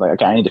pace of like,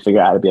 okay, I need to figure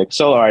out how to be like a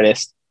solo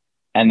artist.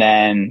 And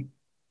then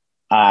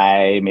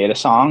I made a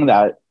song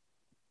that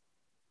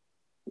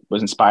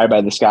was inspired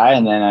by this guy,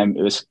 and then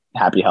it was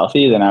Happy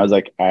Healthy. Then I was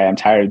like, all right, I'm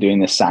tired of doing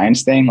this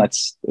science thing.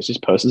 Let's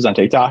just post this on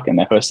TikTok.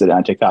 And I posted it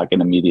on TikTok,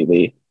 and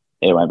immediately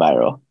it went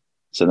viral.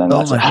 So then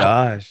oh my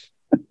gosh,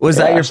 was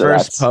that your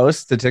first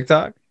post to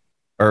TikTok?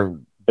 Or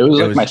it was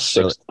like my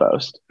sixth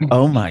post.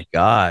 Oh my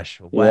gosh.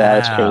 Wow. Yeah,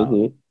 it's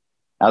crazy.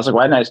 I was like,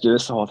 why didn't I just do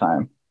this the whole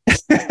time?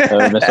 It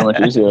would have been so much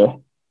easier.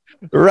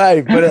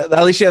 Right. But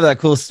at least you have that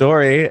cool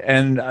story.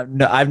 And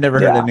I've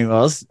never heard anyone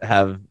else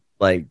have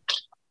that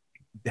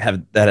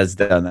has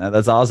done that.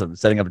 That's awesome.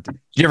 Setting up. Did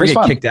you ever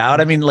get kicked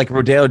out? I mean, like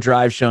Rodeo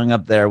Drive showing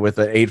up there with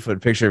an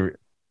 8-foot picture,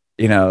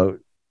 thing.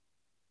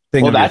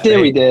 Well, that day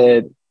we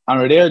did on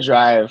Rodeo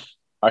Drive.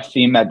 Our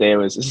theme that day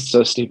was, this is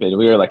so stupid.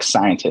 We were like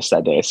scientists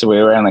that day. So we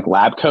were wearing like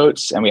lab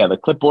coats, and we had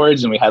like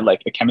clipboards, and we had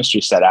like a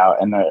chemistry set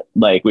out, and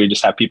like we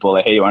just have people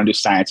like, hey, you want to do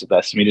science with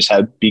us? And we just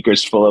had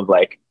beakers full of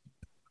like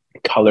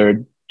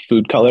colored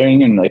food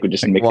coloring, and like we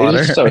just mix it. It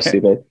was just so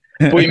stupid.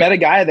 But we met a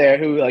guy there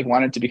who like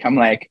wanted to become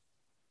like,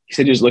 he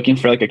said he was looking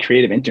for like a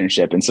creative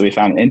internship. And so we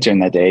found an intern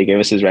that day. He gave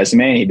us his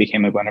resume, and he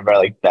became like one of our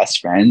like best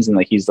friends. And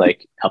like, he's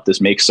like helped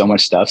us make so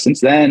much stuff since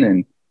then.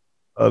 And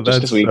just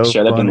because we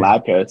showed up in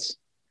lab coats.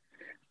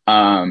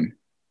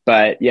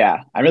 But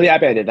yeah, I'm really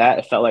happy I did that.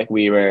 It felt like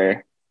we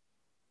were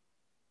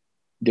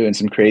doing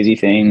some crazy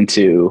thing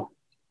to,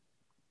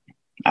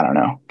 I don't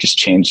know, just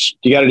change.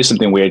 You got to do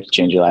something weird to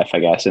change your life, I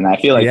guess. And I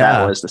feel like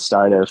that was the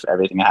start of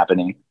everything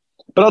happening.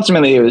 But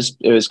ultimately it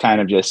was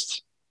kind of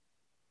just,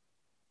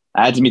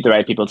 I had to meet the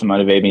right people to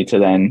motivate me to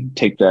then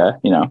take the,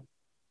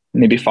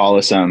 maybe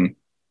follow some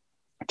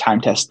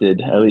time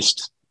tested, at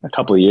least a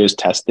couple of years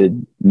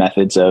tested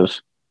methods of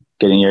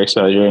getting your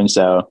exposure. And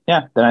so,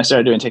 then I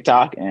started doing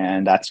TikTok,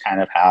 and that's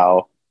kind of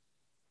how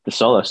the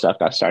solo stuff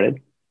got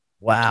started.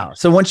 Wow.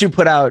 So once you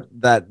put out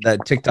that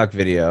TikTok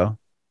video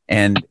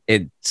and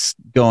it's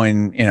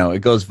going,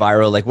 it goes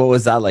viral, like, what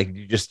was that like?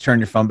 You just turn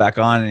your phone back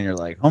on and you're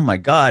like, oh my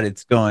God,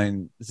 it's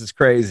going, this is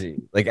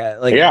crazy. Like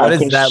what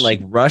is that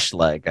like rush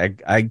like?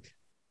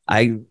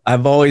 I'm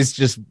always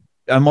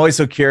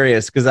so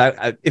curious, because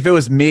I if it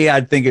was me,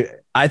 I think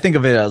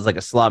of it as like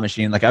a slot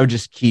machine. Like I would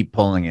just keep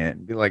pulling it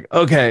and be like,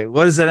 okay,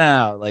 what is it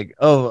now? Like,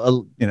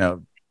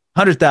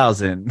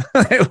 100,000.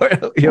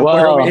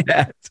 Where are we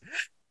at?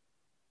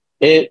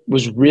 It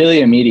was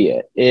really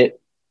immediate. Because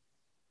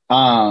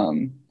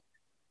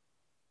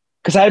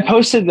I had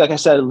posted, like I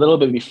said, a little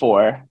bit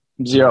before,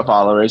 0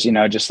 followers,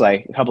 just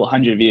like a couple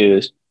 100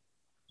 views.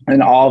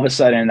 And all of a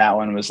sudden that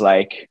one was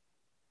like,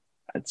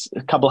 it's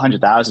a couple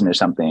 100,000 or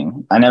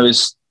something. And it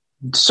was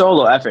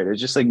solo effort. It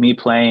was just like me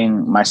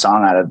playing my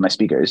song out of my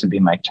speakers and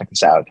being like, check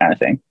this out kind of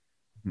thing.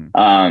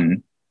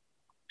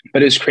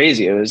 But it was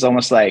crazy. It was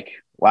almost like,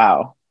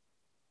 wow,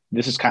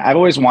 this is I've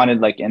always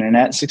wanted like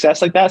internet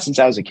success like that since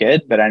I was a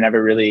kid, but I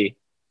never really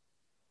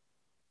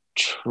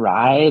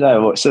tried.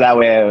 So that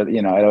way,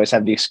 I'd always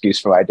have the excuse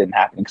for why it didn't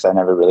happen, because I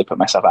never really put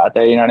myself out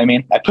there. You know what I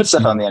mean? I put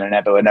stuff on the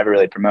internet, but would never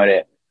really promote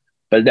it.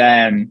 But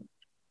then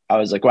I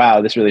was like,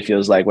 wow, this really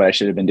feels like what I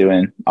should have been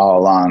doing all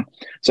along.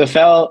 So I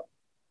felt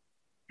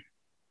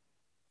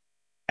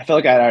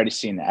like I'd already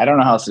seen it. I don't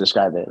know how else to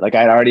describe it. Like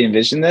I'd already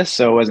envisioned this,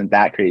 so it wasn't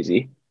that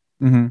crazy.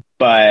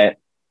 But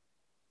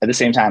at the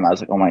same time, I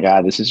was like, oh my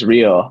God, this is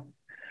real.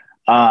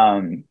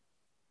 But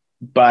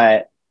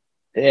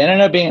it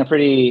ended up being a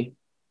pretty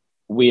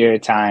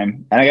weird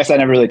time. And I guess I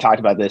never really talked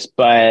about this,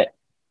 but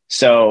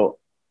so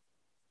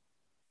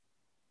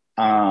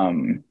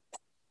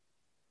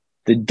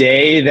the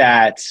day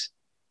that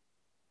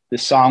the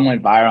song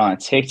went viral on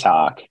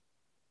TikTok,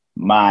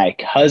 my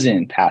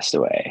cousin passed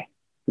away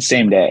the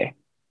same day,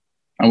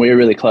 and we were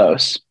really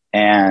close.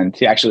 And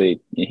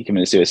he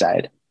committed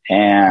suicide.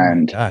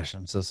 And gosh,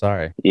 I'm so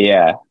sorry.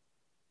 Yeah,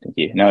 thank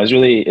you. No, it was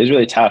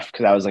really tough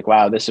because I was like,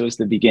 wow, this was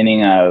the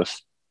beginning of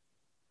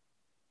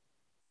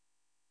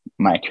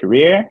my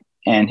career,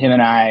 and him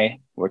and I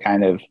were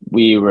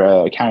we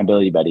were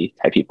accountability buddy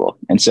type people.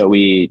 And so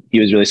he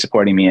was really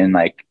supporting me in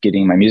like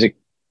getting my music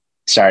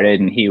started,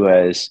 and he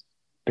was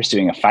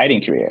pursuing a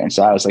fighting career. And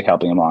so I was like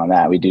helping him along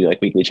that. We do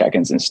like weekly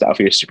check-ins and stuff.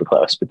 We were super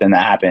close, but then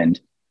that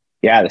happened.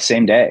 Yeah. The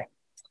same day.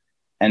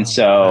 And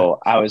so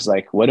I was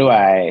like, what do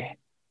I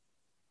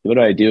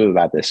do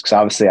about this? Cause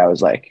obviously I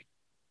was like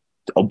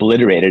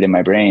obliterated in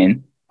my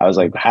brain. I was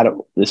like,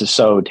 this is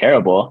so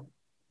terrible.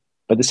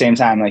 But at the same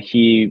time, like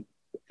he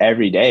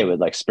every day would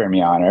like spur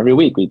me on, or every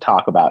week we'd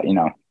talk about,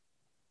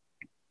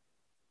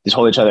 just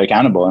hold each other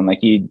accountable. And like,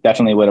 he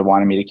definitely would have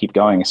wanted me to keep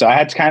going. So I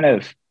had to kind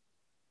of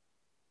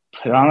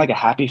put on like a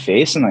happy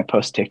face and like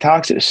post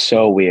TikToks. It was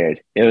so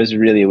weird. It was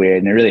really weird.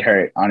 And it really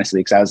hurt,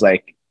 honestly. Cause I was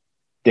like,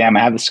 damn,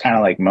 I have this kind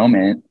of like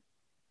moment,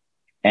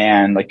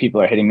 and like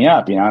people are hitting me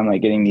up, I'm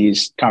like getting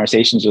these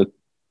conversations with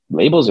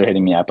labels are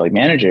hitting me up, like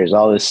managers,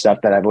 all this stuff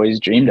that I've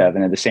always dreamed of.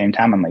 And at the same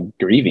time, I'm like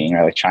grieving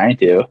or like trying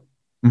to.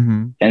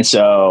 Mm-hmm. And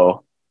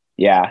so,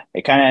 yeah,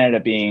 it kind of ended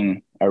up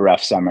being a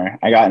rough summer.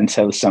 I got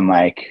into some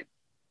like,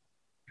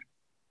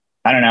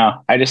 I don't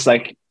know. I just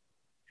like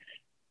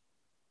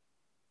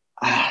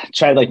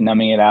tried like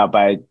numbing it out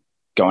by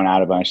going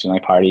out a bunch and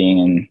like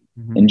partying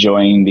and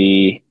enjoying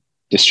the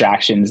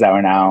distractions that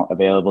were now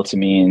available to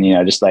me.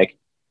 And, just like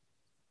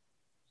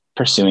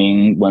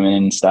pursuing women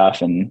and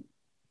stuff, and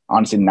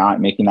honestly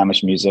not making that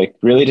much music,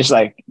 really just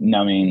like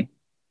numbing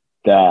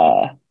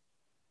the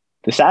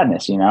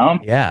sadness, Yeah,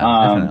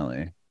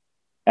 definitely.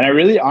 And I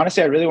really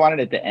wanted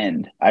it to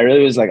end. I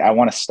really was like, I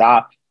want to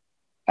stop.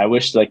 I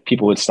wish like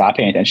people would stop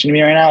paying attention to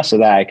me right now so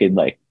that I could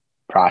like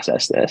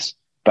process this.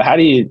 But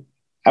I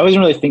wasn't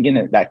really thinking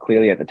it that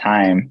clearly at the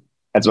time.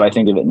 That's what I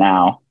think of it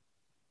now.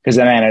 Cause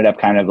then I ended up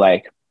kind of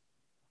like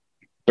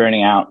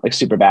burning out like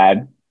super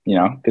bad,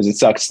 cause it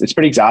sucks. It's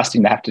pretty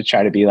exhausting to have to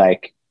try to be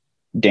like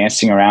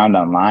dancing around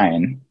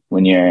online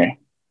when you're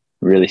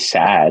really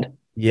sad.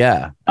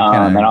 Yeah.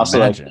 And also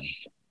imagine. Like,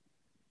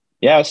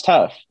 yeah, it was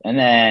tough. And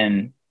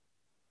then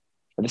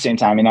at the same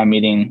time, I'm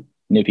meeting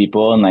new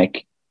people, and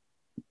like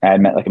I had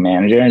met like a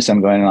manager, and so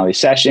I'm going on all these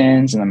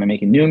sessions and I'm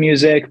making new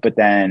music. But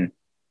then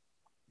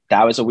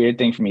that was a weird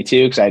thing for me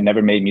too, because I had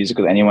never made music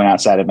with anyone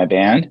outside of my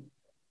band.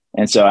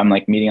 And so I'm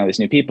like meeting all these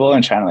new people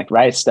and trying to like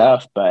write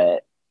stuff,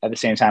 but at the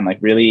same time, like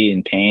really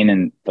in pain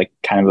and like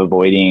kind of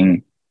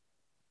avoiding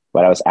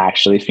what I was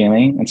actually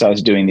feeling. And so I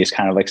was doing these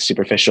kind of like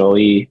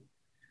superficially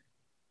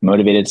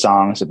motivated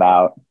songs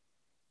about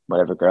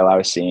whatever girl I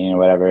was seeing or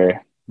whatever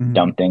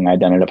dumb thing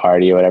I'd done at a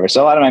party or whatever.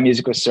 So a lot of my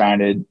music was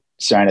surrounded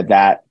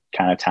that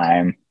kind of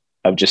time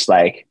of just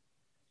like,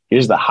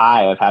 here's the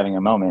high of having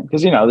a moment.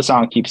 Cause the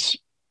song keeps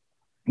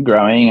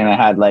growing, and I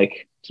had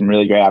like some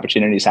really great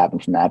opportunities happen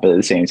from that. But at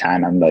the same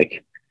time, I'm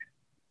like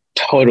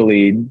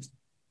totally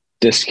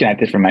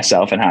disconnected from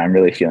myself and how I'm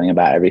really feeling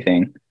about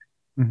everything.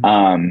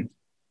 And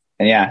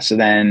yeah, so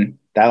then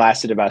that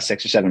lasted about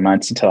 6 or 7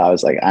 months until I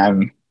was like,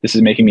 this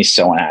is making me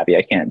so unhappy.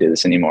 I can't do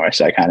this anymore.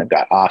 So I kind of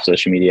got off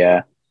social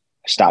media,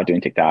 stopped doing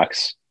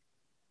TikToks,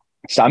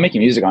 stopped making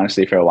music,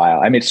 honestly, for a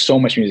while. I made so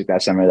much music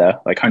that summer though,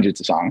 like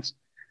hundreds of songs.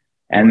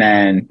 And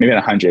then maybe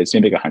not hundreds,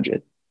 maybe like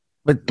 100.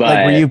 But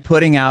like, were you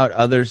putting out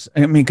others?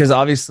 I mean, because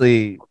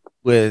obviously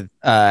with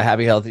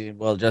Happy, Healthy,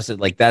 Well Adjusted,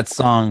 like that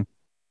song,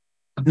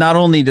 not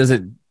only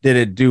did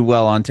it do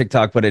well on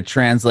TikTok, but it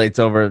translates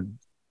over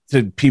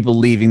to people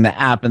leaving the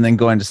app and then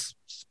going to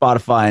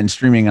Spotify and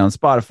streaming on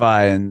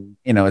Spotify. And,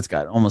 it's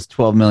got almost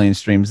 12 million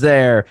streams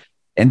there.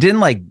 And didn't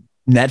like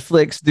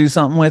Netflix do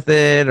something with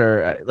it,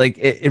 or like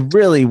it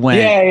really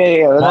went.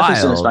 Yeah. Wild.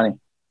 Netflix was funny.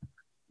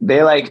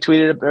 They like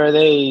tweeted, or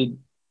they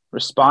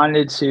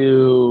responded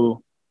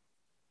to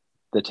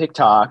the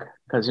TikTok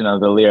because, the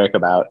lyric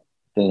about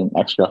the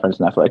ex-girlfriend's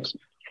Netflix.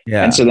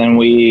 Yeah. And so then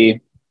me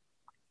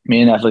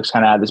and Netflix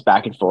kind of had this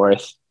back and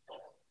forth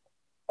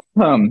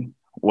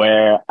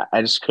where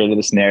I just created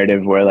this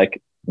narrative where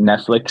like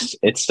Netflix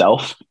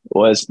itself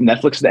was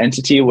the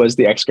entity was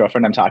the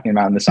ex-girlfriend I'm talking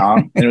about in the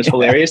song. And it was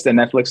hilarious that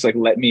Netflix like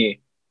let me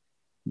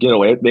get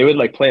away. They would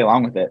like play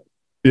along with it.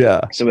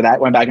 Yeah. So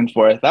that went back and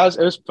forth.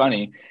 It was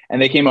funny.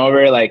 And they came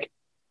over, like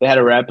they had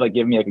a rep like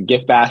give me like a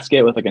gift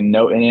basket with like a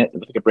note in it,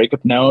 with like a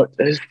breakup note.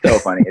 It was so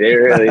funny. They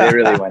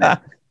really went in.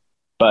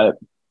 But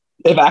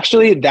if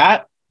actually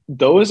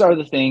those are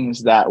the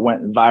things that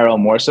went viral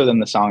more so than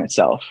the song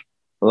itself.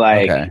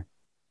 Like, okay.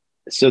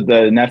 So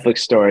the Netflix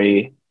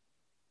story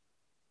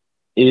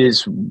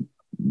is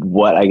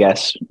what I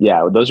guess,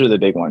 yeah, those were the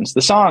big ones.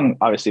 The song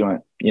obviously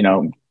went,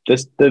 the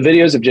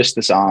videos of just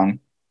the song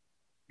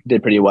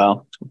did pretty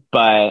well,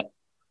 but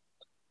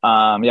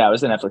yeah, it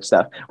was the Netflix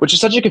stuff, which is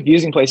such a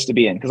confusing place to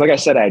be in. Cause like I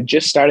said, I had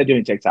just started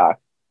doing TikTok.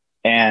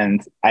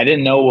 And I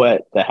didn't know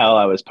what the hell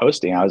I was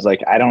posting. I was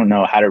like, I don't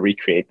know how to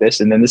recreate this.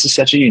 And then this is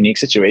such a unique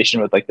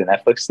situation with like the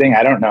Netflix thing.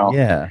 I don't know.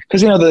 Yeah.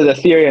 Because, you know, the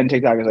theory on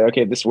TikTok is like,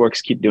 okay, if this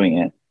works, keep doing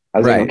it. I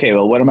was like, okay,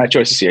 well, what are my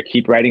choices here?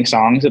 Keep writing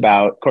songs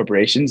about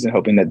corporations and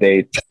hoping that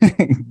they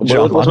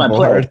what's my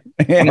play?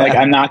 Yeah. I'm like,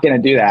 I'm not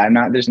going to do that.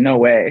 There's no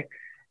way.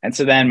 And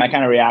so then my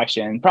kind of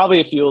reaction,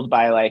 probably fueled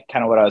by like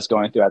kind of what I was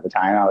going through at the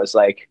time, I was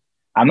like,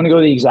 I'm going to go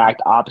the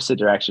exact opposite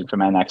direction for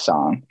my next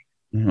song.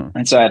 Mm-hmm.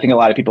 And so I think a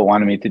lot of people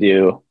wanted me to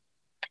do,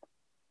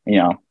 you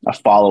know, a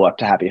follow-up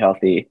to Happy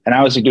Healthy. And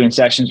I was like doing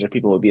sessions where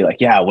people would be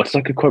like, yeah, what's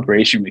like a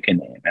corporation we can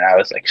name? And I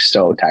was like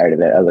so tired of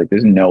it. I was like,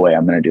 there's no way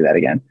I'm going to do that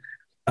again.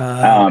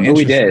 But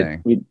we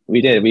did.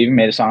 We did. We even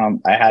made a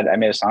song. I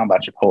made a song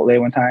about Chipotle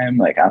one time.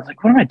 Like, I was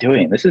like, what am I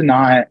doing? This is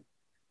not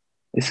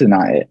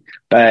it.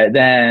 But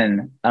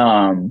then,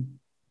 so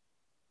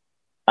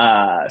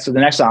the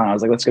next song, I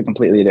was like, let's go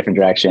completely a different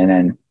direction.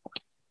 And,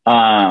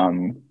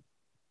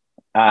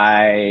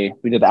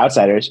 we did The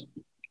Outsiders,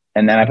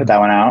 and then I put that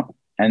one out,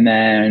 and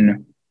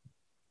then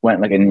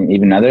went like in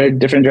even another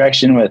different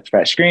direction with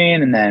Fresh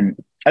Screen. And then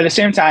at the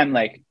same time,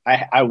 like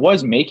I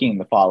was making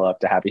the follow-up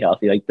to Happy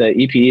Healthy, like the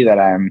EP that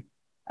I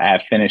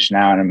have finished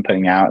now and I'm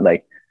putting out.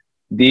 Like,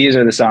 these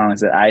are the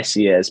songs that I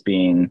see as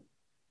being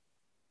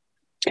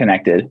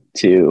connected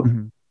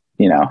to,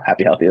 you know,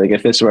 Happy Healthy. Like,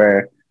 if this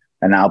were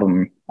an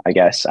album, I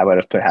guess I would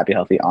have put Happy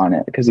Healthy on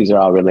it because these are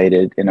all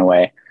related in a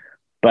way.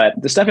 But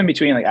the stuff in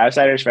between, like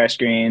Outsiders, Fresh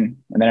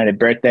Screen, and then I did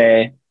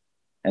Birthday,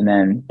 and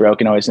then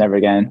Broken, Always, Never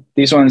Again.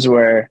 These ones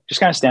were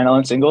just kind of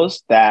standalone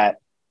singles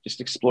that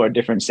just explored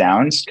different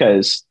sounds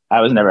because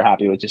I was never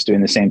happy with just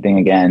doing the same thing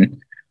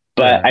again.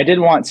 But I did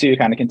want to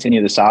kind of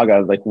continue the saga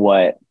of like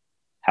what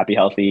Happy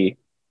Healthy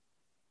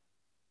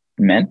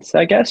meant,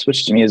 I guess,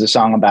 which to me is a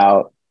song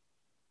about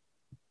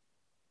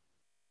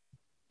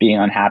being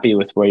unhappy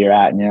with where you're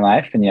at in your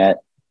life and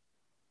yet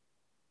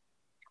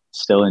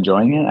still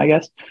enjoying it, I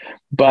guess.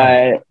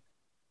 But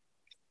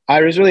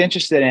I was really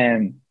interested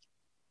in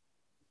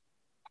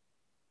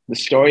the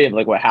story of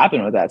like what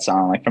happened with that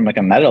song, like from like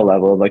a meta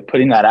level, like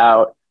putting that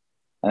out,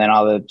 and then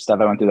all the stuff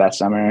I went through that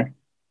summer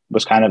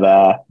was kind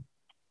of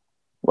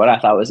what I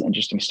thought was an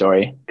interesting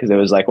story, because it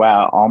was like,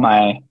 wow, all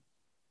my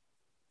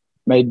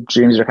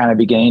dreams are kind of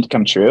beginning to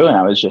come true, and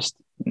I was just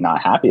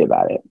not happy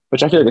about it,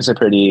 which I feel like is a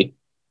pretty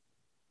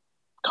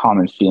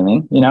common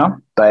feeling, you know,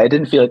 but it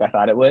didn't feel like I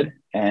thought it would.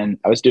 And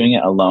I was doing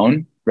it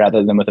alone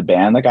rather than with a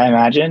band like I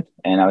imagined,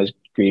 and I was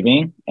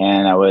grieving,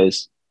 and I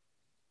was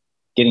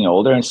getting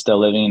older and still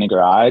living in a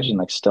garage and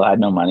like still had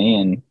no money,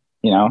 and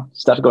you know,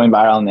 stuff going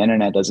viral on the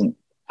internet doesn't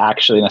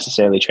actually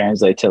necessarily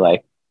translate to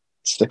like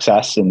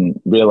success in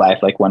real life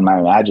like one might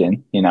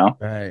imagine, you know.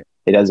 Right.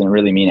 It doesn't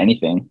really mean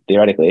anything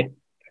theoretically.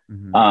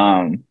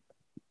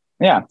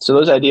 Yeah, so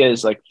those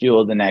ideas like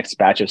fueled the next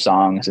batch of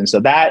songs, and so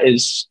that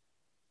is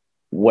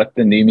what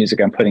the new music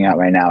I'm putting out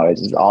right now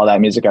is all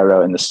that music I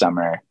wrote in the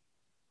summer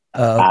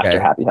after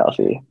Happy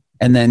Healthy.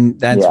 And then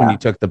that's when you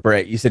took the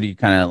break. You said you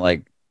kind of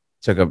like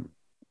took a,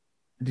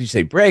 did you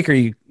say break, or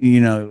you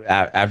know,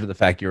 after the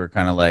fact you were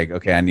kind of like,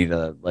 okay, I need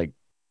to like,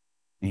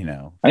 you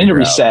know, I need to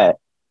reset.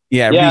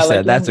 Yeah, reset.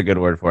 Like that's a good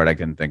word for it. I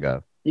couldn't think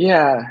of.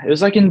 Yeah, it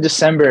was like in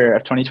December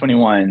of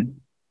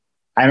 2021.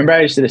 I remember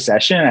I just did a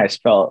session and I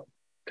just felt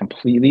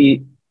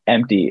completely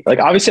empty. Like,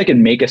 obviously I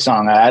can make a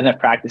song. I had enough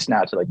practice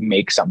now to like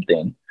make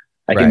something.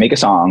 I can make a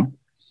song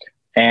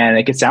and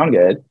it could sound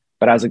good,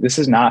 but I was like, this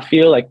does not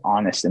feel like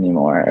honest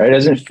anymore. Or it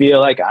doesn't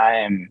feel like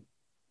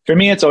for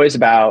me, it's always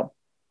about,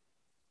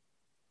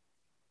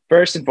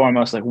 first and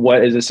foremost, like,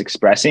 what is this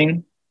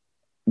expressing?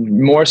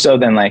 More so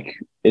than like,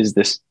 is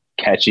this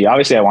catchy?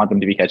 Obviously I want them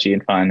to be catchy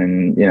and fun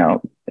and, you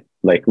know,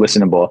 like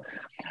listenable,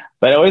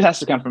 but it always has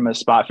to come from a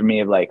spot for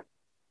me of like,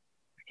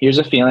 here's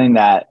a feeling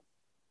that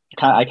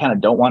I kind of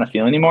don't want to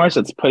feel anymore.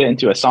 So let's put it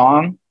into a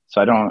song.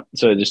 So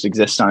it just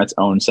exists on its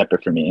own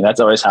separate for me. That's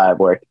always how I've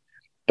worked.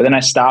 But then I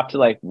stopped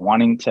like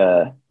wanting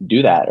to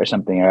do that or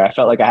something, or I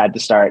felt like I had to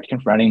start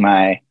confronting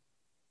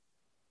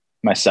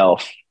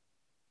myself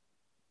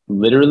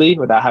literally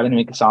without having to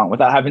make a song,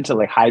 without having to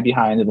like hide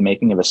behind the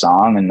making of a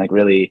song and like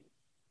really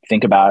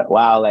think about,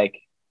 wow,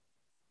 like,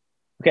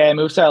 okay, I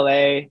moved to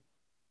LA.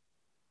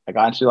 I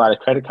got into a lot of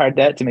credit card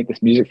debt to make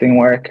this music thing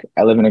work.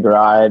 I live in a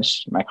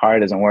garage. My car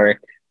doesn't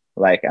work.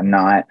 Like, I'm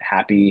not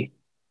happy.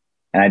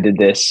 And I did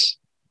this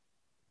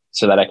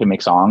so that I could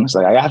make songs.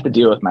 Like, I have to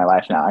deal with my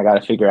life now. I got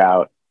to figure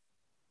out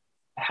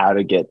how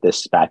to get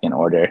this back in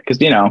order. Cause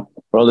you know,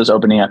 world is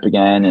opening up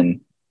again.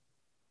 And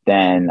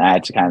then I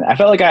had to I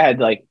felt like I had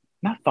like,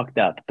 not fucked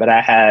up, but I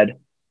had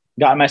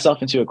gotten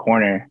myself into a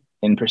corner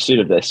in pursuit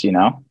of this, you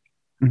know?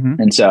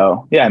 And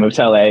so, yeah, I moved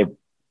to LA.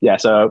 Yeah.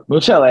 So I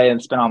moved to LA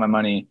and spent all my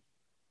money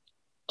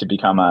to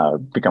become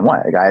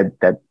what? A guy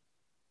that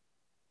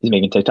is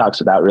making TikToks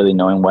without really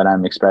knowing what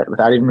I'm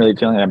without even really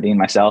feeling like I'm being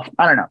myself.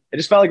 I don't know. It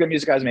just felt like the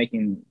music I was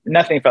making,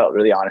 nothing felt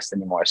really honest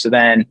anymore. So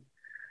then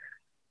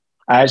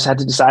I just had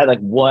to decide like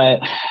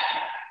why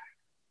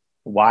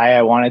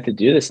I wanted to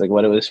do this, like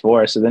what it was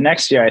for. So the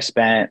next year I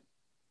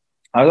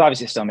was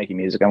obviously still making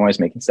music. I'm always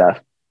making stuff,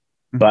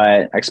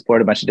 but I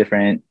explored a bunch of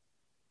different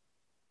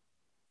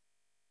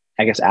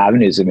I guess,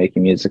 avenues of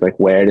making music. Like,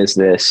 where does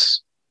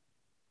this,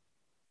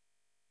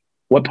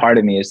 what part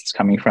of me is this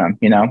coming from,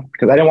 you know?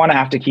 Because I didn't want to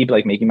have to keep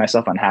like making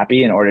myself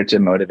unhappy in order to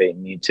motivate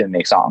me to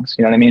make songs.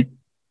 You know what I mean?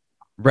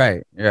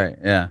 Right.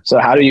 Yeah. So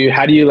how do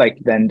you like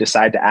then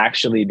decide to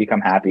actually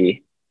become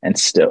happy and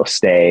still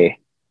stay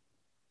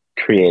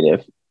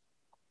creative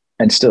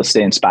and still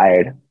stay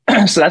inspired?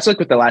 So that's like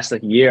what the last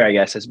like year, I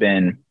guess, has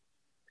been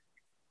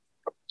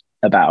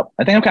about.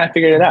 I think I've kind of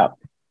figured it out,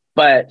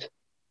 but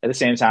at the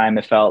same time,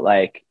 it felt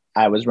like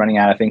I was running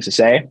out of things to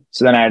say.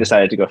 So then I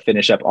decided to go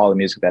finish up all the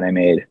music that I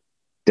made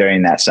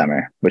during that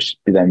summer, which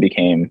then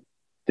became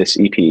this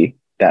EP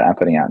that I'm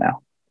putting out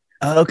now.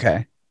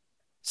 Okay.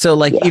 So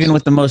like even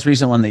with the most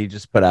recent one that you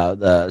just put out,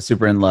 the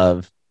Super in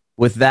Love,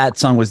 with that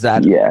song, was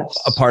that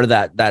a part of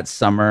that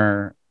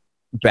summer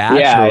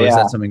batch, or was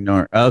that something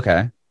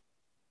okay.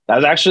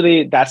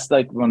 That's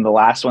like one of the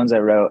last ones I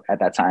wrote at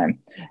that time.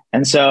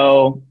 And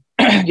so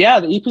yeah,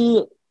 the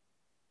EP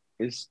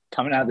is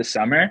coming out this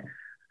summer.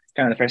 It's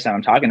kind of the first time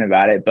I'm talking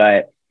about it,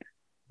 but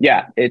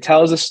yeah, it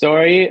tells a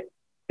story.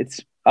 It's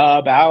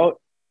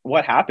about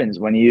what happens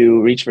when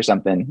you reach for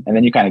something and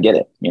then you kind of get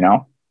it, you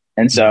know?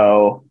 And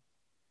so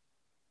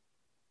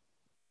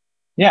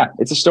yeah,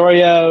 it's a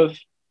story of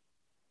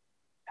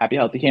Happy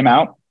Healthy came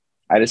out.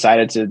 I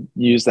decided to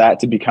use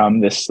that to become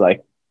this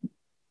like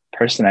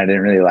person I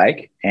didn't really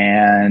like,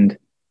 and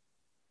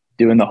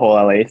doing the whole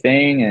LA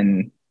thing.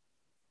 And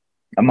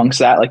amongst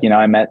that, like, you know,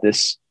 I met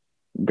this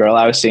girl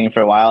I was seeing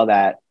for a while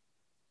that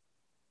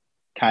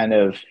kind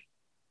of,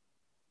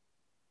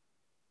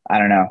 I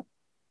don't know,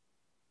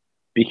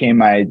 became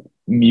my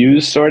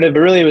muse sort of,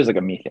 but really it was like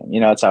a me thing. You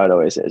know, that's how it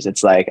always is.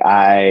 It's like,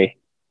 I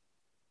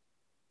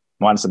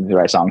wanted something to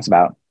write songs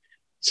about.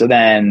 So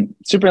then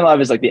Super in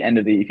Love is like the end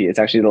of the EP. It's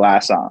actually the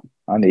last song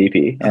on the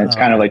EP. And it's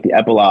kind of like the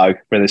epilogue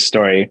for this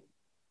story,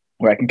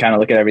 where I can kind of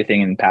look at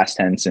everything in past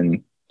tense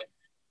and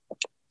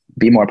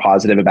be more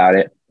positive about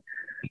it.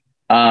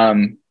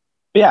 But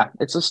yeah,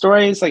 it's a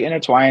story. It's like it's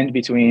intertwined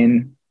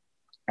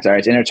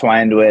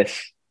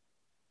with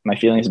my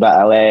feelings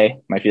about LA,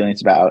 my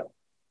feelings about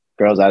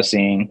girls I was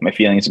seeing, my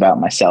feelings about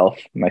myself,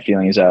 my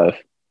feelings of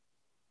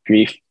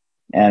grief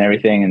and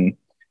everything. And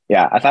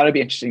yeah, I thought it'd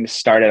be interesting to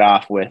start it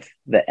off with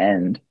the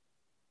end.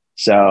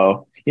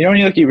 So, you know,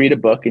 when you read a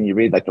book and you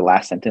read like the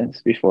last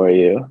sentence before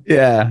you.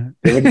 Yeah.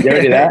 You ever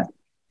do that?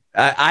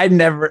 I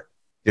never,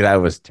 dude, I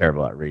was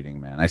terrible at reading,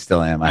 man. I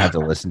still am. I have to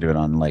listen to it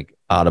on like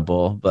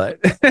Audible, but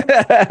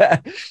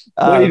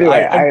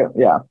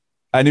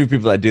I knew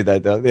people that do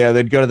that though. Yeah.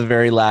 They'd go to the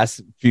very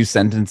last few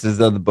sentences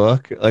of the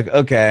book. Like,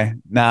 okay,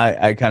 now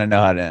I kind of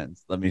know how it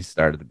ends. Let me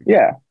start at the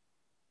beginning. Yeah.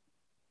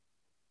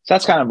 So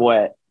that's kind of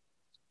what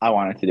I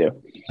wanted to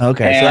do.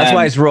 Okay. So that's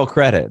why it's roll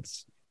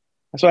credits.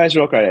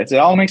 It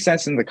all makes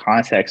sense in the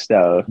context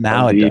of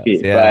now of it does. EP,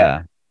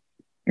 yeah.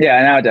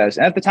 Yeah, now it does.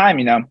 And at the time,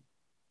 you know,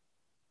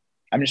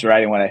 I'm just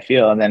writing what I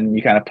feel, and then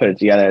you kind of put it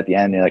together at the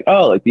end. And you're like,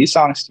 oh, like these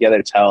songs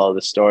together tell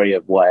the story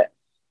of what,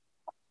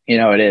 you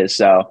know, it is.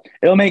 So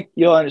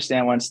you'll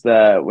understand when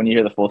you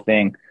hear the full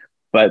thing.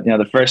 But you know,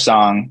 the first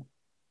song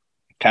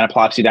kind of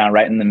plops you down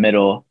right in the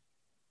middle.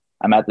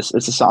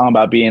 It's a song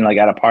about being like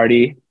at a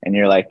party, and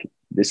you're like,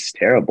 this is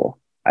terrible.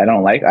 I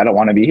don't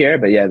want to be here,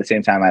 but yeah, at the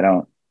same time, I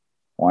don't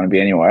want to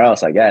be anywhere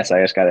else. I guess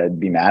I just got to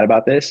be mad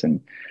about this. And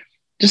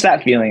just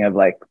that feeling of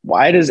like,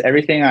 why don't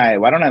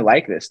I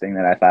like this thing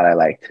that I thought I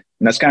liked?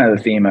 And that's kind of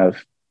the theme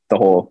of the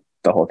whole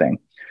thing.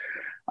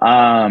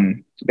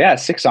 Yeah,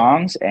 6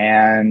 songs,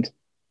 and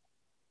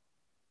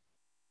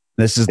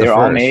this is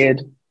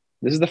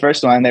the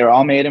first one. They were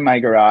all made in my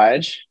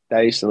garage that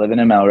I used to live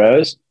in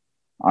Melrose,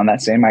 on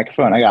that same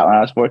microphone I got when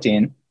I was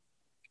 14.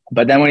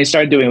 But then when we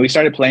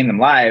started playing them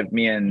live,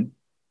 me and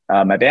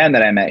my band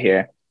that I met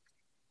here,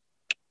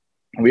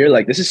 we were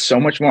like, this is so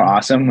much more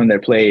awesome when they're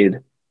played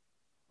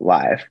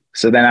live.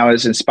 So then I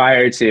was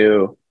inspired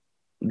to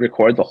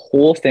record the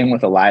whole thing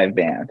with a live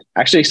band,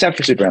 actually, except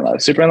for Super in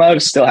Love. Super in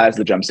Love still has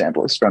the drum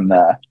samples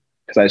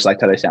because I just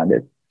liked how they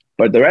sounded.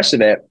 But the rest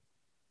of it,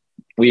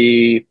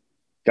 we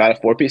got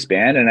a 4-piece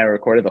band and I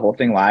recorded the whole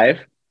thing live.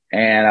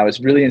 And I was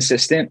really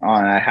insistent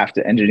on, I have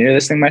to engineer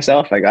this thing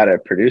myself. I got to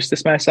produce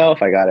this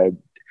myself. I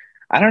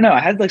don't know. I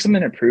had like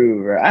something to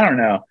prove, or I don't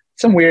know,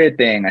 some weird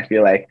thing, I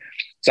feel like.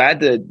 So I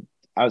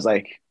was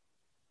like,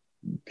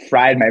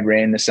 fried my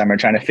brain this summer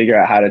trying to figure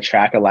out how to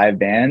track a live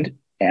band.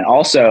 And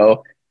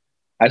also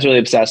I was really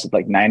obsessed with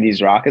like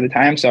 90s rock at the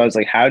time. So I was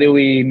like, how do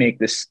we make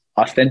this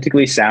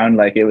authentically sound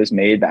like it was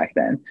made back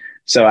then?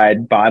 So I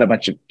bought a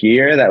bunch of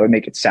gear that would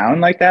make it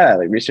sound like that. I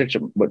like researched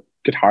what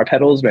guitar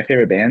pedals my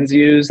favorite bands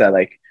use. I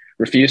like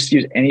refused to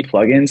use any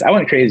plugins. I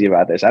went crazy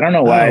about this. I don't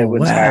know why it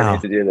would inspire me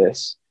to do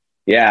this.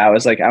 Yeah, I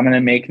was like, I'm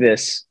going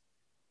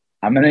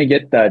to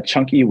get the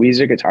chunky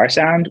Weezer guitar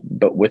sound,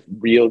 but with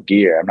real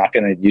gear. I'm not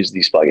going to use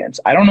these plugins.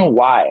 I don't know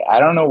why. I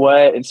don't know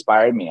what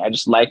inspired me. I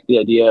just like the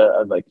idea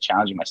of like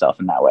challenging myself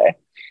in that way.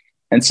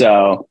 And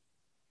so,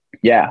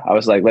 yeah, I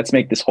was like, let's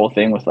make this whole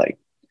thing with like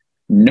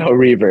no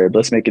reverb.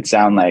 Let's make it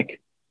sound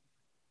like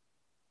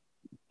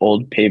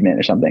old Pavement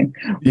or something.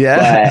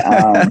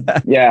 Yeah.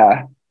 But,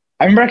 yeah,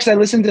 I remember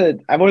because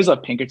I've always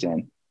loved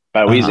Pinkerton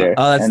by Weezer.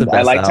 Oh, that's and the best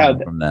I liked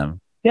album from them.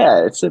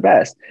 Yeah, it's the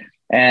best.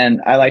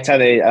 And I liked I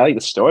like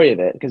the story of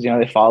it because,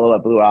 they follow a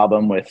Blue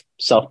album with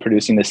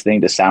self-producing this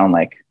thing to sound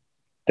like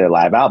their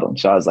live album.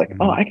 So I was like,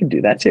 oh, I can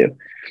do that too.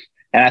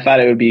 And I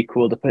thought it would be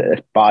cool to put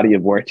a body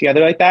of work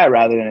together like that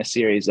rather than a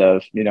series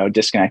of,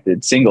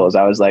 disconnected singles.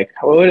 I was like,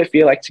 what would it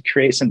feel like to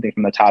create something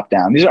from the top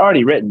down? These are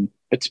already written,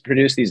 but to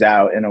produce these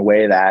out in a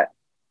way that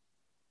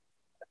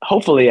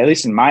hopefully, at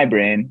least in my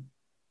brain,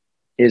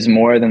 is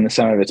more than the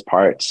sum of its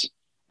parts.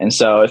 And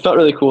so it felt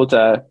really cool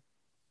to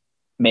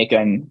make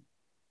an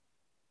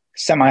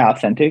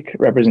semi-authentic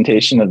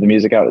representation of the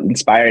music that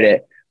inspired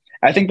it.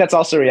 I think that's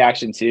also a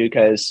reaction too,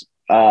 because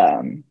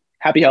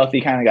Happy Healthy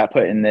kind of got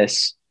put in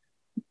this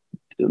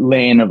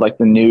lane of like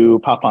the new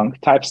pop punk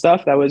type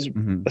stuff that was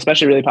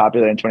especially really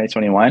popular in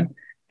 2021.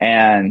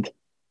 And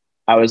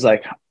I was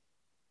like,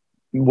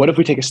 what if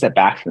we take a step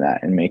back from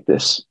that and make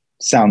this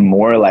sound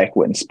more like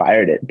what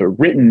inspired it, but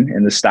written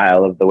in the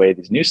style of the way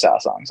these new style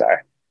songs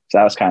are? So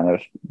that was kind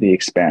of the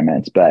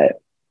experiment.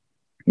 But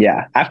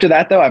yeah, after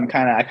that though, I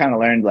kind of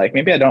learned like,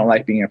 maybe I don't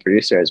like being a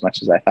producer as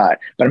much as I thought,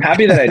 but I'm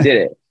happy that I did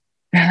it.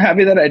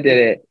 Happy that I did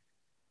it.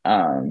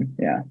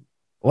 Yeah.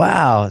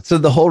 Wow. So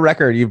the whole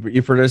record,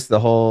 you produced the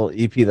whole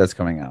EP that's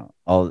coming out.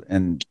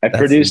 I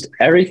produced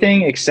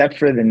everything except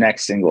for the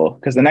next single,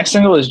 because the next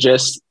single is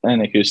just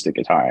an acoustic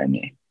guitar and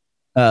me.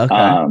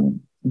 Okay.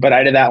 But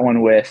I did that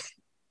one with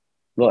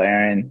Lil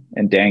Aaron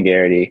and Dan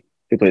Garrity,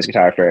 who plays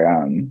guitar for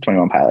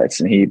 21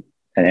 Pilots, and he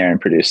and Aaron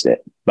produced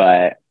it.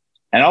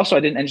 And also I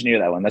didn't engineer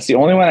that one. That's the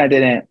only one I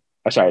didn't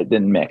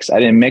mix. I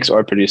didn't mix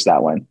or produce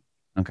that one.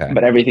 Okay.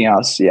 But everything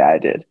else, yeah, I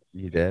did.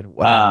 You did?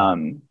 Wow.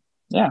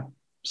 Yeah.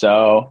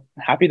 So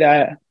happy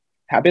that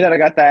I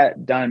got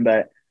that done,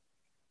 but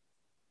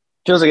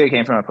feels like it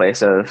came from a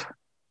place of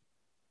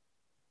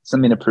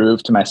something to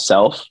prove to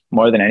myself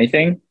more than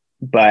anything.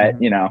 But,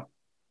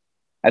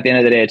 at the end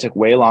of the day, it took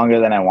way longer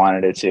than I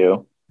wanted it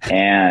to.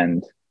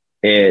 And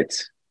it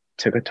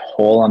took a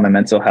toll on my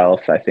mental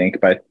health, I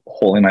think, by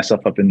holding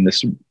myself up in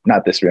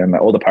not this room, my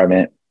old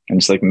apartment,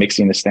 and just like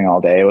mixing this thing all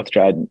day, which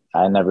I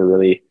never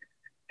really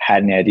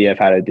had any idea of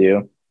how to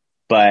do.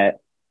 But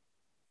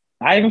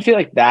I even feel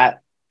like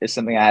that is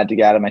something I had to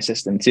get out of my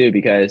system too,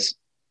 because,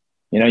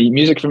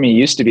 music for me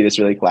used to be this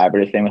really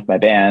collaborative thing with my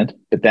band,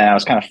 but then I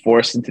was kind of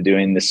forced into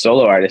doing this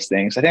solo artist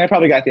thing. So I think I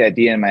probably got the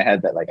idea in my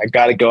head that like, I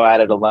got to go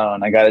at it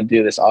alone. I got to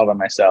do this all by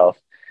myself.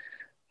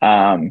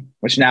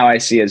 Which now I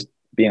see as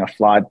being a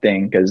flawed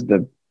thing because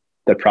the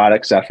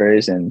product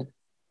suffers and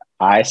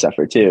I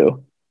suffer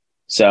too.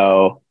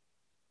 So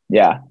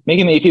yeah,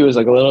 making the EP was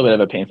like a little bit of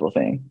a painful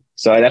thing.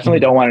 So I definitely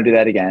don't want to do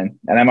that again.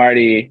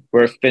 And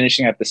we're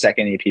finishing up the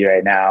second EP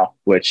right now,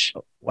 which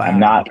I'm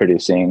not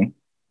producing,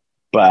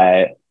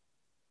 but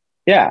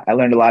yeah, I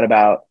learned a lot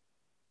about,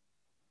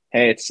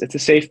 hey, it's a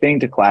safe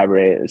thing to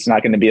collaborate. It's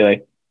not going to be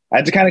like, I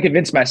had to kind of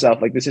convince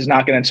myself, like, this is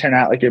not going to turn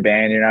out like your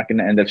band. You're not going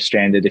to end up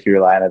stranded if you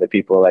rely on other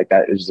people. Like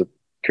that is a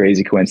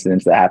crazy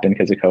coincidence that happened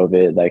because of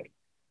COVID. Like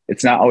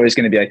it's not always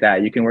going to be like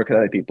that. You can work with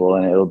other people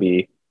and it'll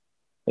be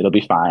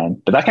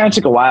fine. But that kind of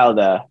took a while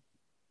to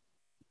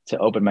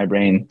open my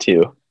brain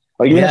too.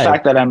 Like even the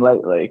fact that I'm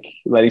like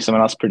letting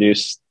someone else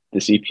produce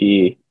this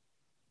EP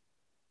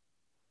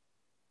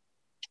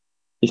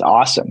is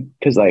awesome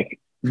because like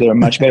they're a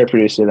much better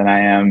producer than I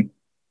am.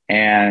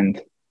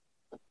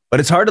 But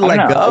it's hard to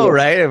let go,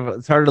 right?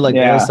 It's hard to let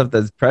go of stuff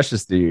that's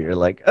precious to you. You're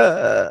like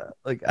I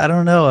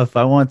don't know if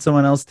I want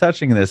someone else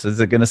touching this.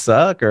 Is it going to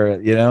suck or,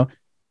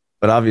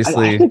 but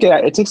obviously I think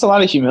it takes a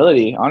lot of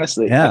humility,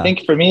 honestly. Yeah. I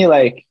think for me,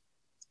 like,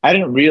 I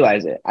didn't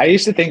realize it. I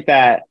used to think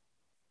that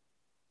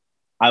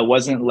I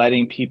wasn't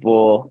letting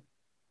people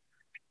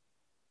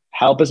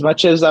help as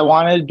much as I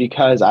wanted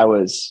because I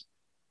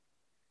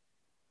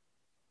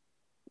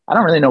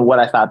don't really know what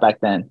I thought back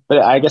then, but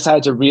I guess I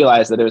had to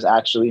realize that it was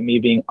actually me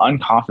being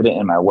unconfident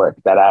in my work,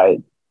 that I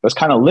was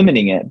kind of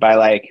limiting it by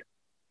like,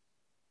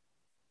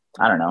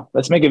 I don't know,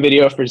 let's make a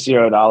video for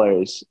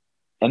 $0.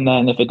 And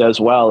then if it does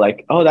well,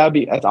 like, oh,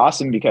 that's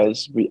awesome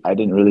because I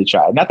didn't really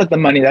try. Not that the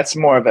money, that's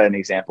more of an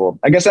example.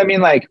 I guess I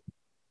mean like,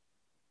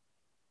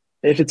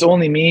 if it's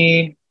only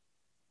me,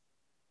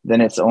 then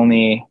it's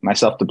only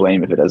myself to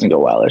blame if it doesn't go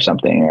well or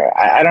something. Or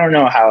I don't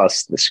know how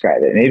else to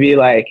describe it. Maybe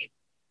like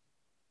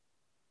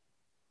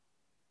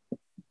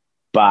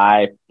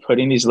by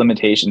putting these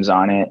limitations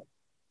on it,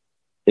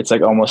 it's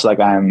like almost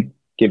like I'm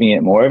giving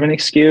it more of an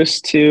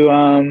excuse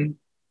to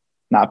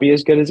not be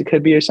as good as it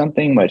could be or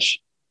something, which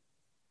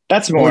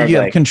that's more you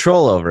have like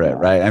control over it,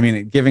 right? I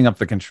mean, giving up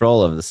the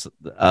control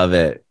of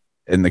it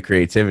and the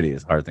creativity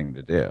is a hard thing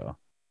to do.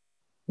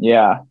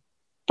 Yeah.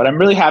 But I'm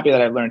really happy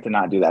that I've learned to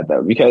not do that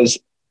though, because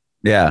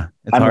it's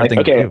a hard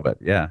thing to do, but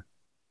yeah.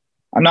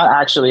 I'm not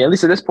actually, at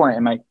least at this point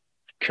in my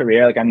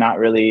career, like I'm not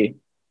really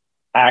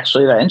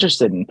actually that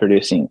interested in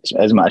producing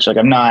as much. Like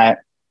I'm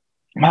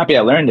happy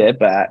I learned it,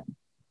 but at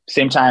the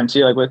same time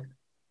too, like with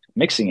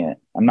mixing it,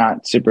 I'm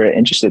not super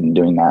interested in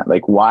doing that.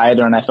 Like, why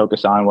don't I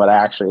focus on what I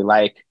actually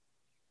like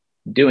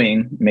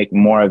doing, make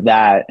more of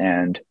that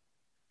and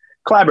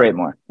collaborate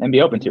more and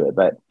be open to it.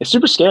 But it's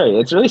super scary.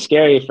 It's really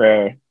scary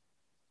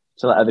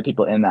to let other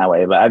people in that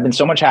way. But I've been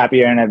so much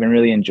happier, and I've been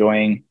really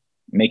enjoying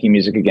making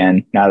music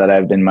again now that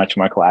I've been much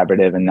more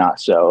collaborative and not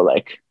so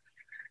like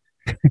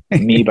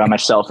me by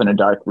myself in a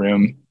dark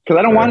room. Because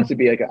I don't want it to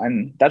be like,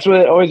 that's what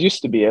it always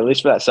used to be. At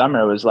least for that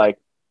summer, it was like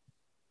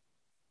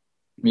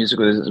music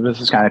was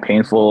this kind of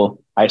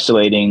painful,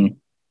 isolating,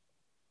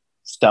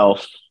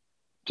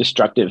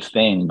 self-destructive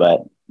thing.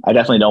 But I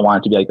definitely don't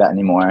want it to be like that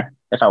anymore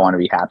if I want to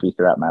be happy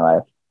throughout my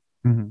life.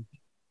 Mm-hmm.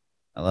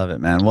 I love it,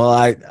 man. Well,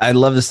 I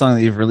love the song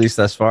that you've released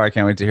thus far. I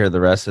can't wait to hear the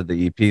rest of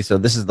the EP. So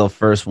this is the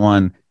first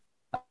one.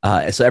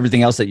 So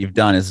everything else that you've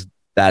done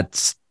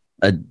that's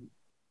in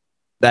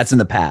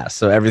the past.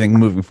 So everything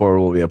moving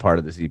forward will be a part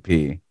of this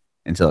EP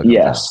until it comes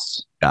out.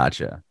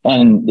 Gotcha.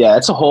 And yeah,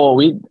 it's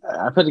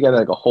I put together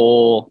like a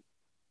whole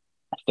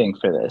thing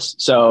for this.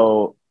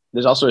 So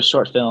there's also a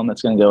short film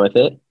that's going to go with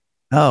it.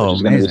 Oh, which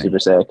is going to be super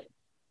sick.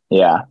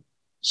 Yeah.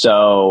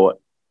 So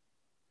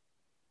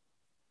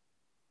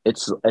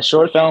it's a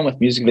short film with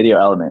music video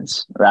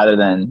elements rather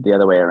than the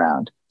other way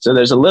around. So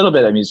there's a little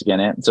bit of music in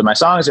it. So my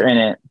songs are in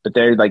it, but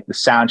they're like the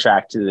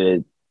soundtrack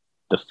to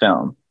the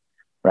film,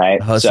 right?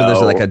 Oh, so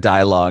there's like a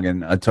dialogue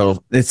and a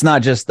total. It's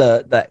not just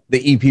the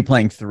EP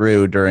playing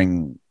through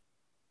during.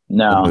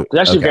 No,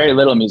 there's actually very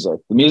little music.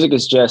 The music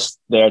is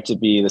just there to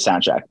be the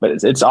soundtrack, but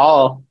it's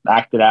all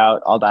acted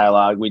out, all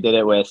dialogue. We did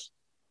it with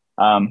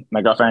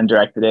my girlfriend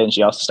directed it, and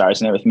she also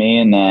stars in it with me.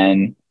 And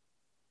then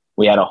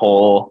we had a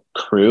whole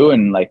crew,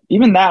 and like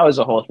even that was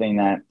a whole thing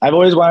that I've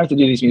always wanted to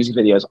do these music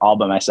videos all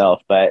by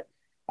myself, but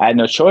I had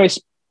no choice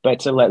but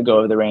to let go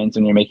of the reins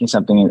when you're making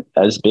something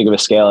as big of a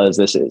scale as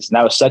this is. And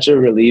that was such a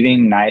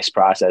relieving, nice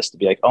process to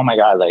be like, oh my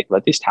God, like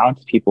let these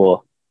talented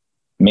people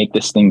make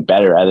this thing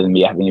better rather than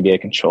me having to be a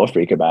control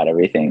freak about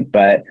everything.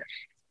 But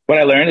what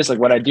I learned is like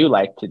what I do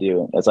like to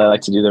do is I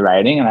like to do the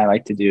writing and I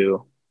like to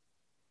do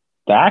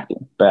the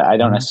acting, but I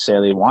don't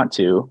necessarily want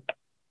to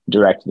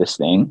direct this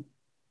thing,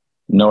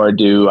 nor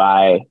do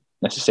I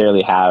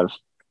necessarily have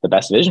the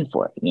best vision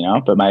for it, you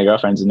know, but my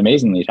girlfriend's an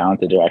amazingly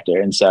talented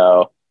director. And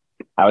so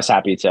I was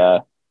happy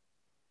I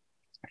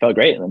felt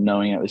great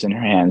knowing it was in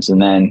her hands,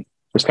 and then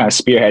was kind of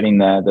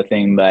spearheading the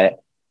thing.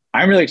 But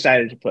I'm really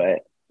excited to put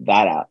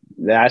that out.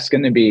 That's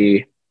going to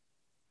be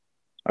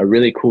a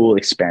really cool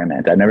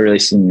experiment. I've never really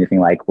seen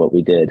anything like what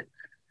we did.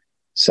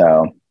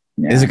 So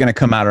yeah. Is it going to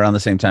come out around the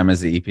same time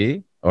as the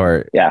EP,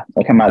 or? Yeah,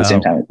 it'll come out at the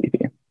same time as the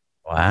EP.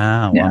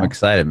 Wow. Yeah. Well, I'm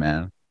excited,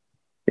 man.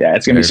 Yeah,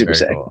 it's going to be super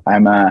sick. Cool.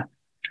 I'm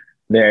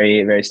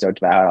very, very stoked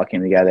about how it all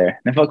came together.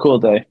 And it felt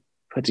cool to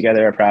put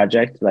together a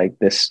project like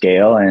this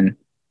scale, and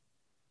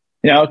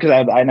you know, because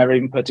I never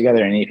even put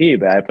together an EP,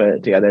 but I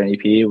put together an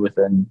EP with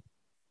a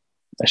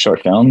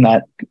short film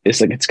that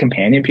is like its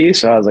companion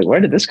piece. So I was like,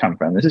 where did this come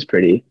from? This is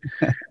pretty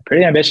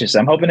ambitious.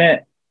 I'm hoping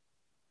it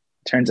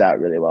turns out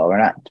really well. We're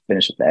not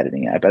finished with the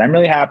editing yet, but I'm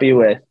really happy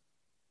with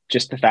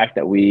just the fact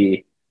that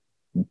we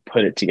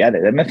put it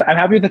together. I'm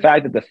happy with the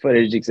fact that the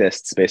footage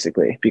exists,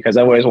 basically, because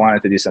I've always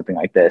wanted to do something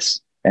like this,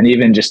 and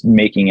even just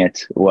making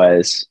it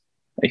was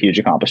a huge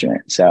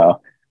accomplishment. So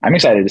I'm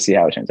excited to see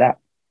how it turns out.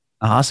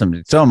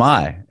 Awesome. So am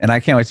I. And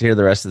I can't wait to hear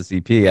the rest of this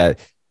EP.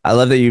 I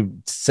love that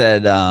you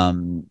said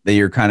that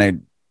you're kind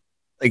of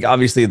like,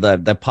 obviously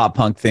the pop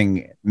punk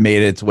thing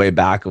made its way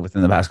back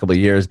within the past couple of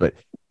years, but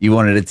you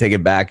wanted to take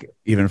it back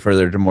even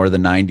further to more of the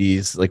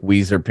 90s, like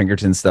Weezer,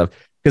 Pinkerton stuff.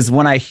 Because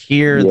when I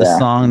hear the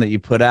song that you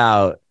put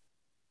out,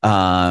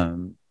 I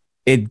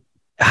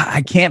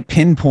can't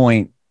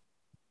pinpoint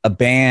a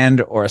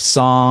band or a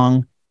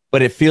song,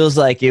 but it feels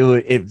like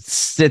it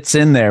sits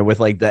in there with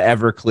like the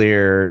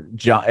Everclear,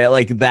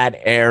 like that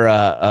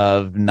era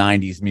of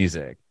 90s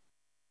music.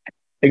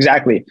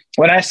 Exactly.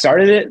 When I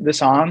started the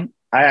song,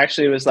 I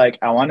actually was like,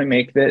 I want to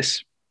make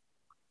this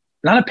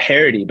not a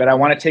parody, but I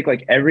want to take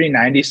like every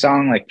 90s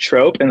song like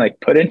trope and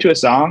like put into a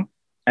song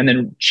and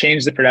then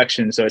change the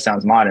production so it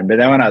sounds modern. But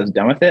then when I was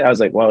done with it, I was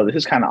like, whoa, this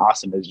is kind of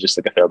awesome. It's just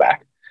like a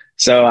throwback.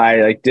 So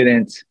I like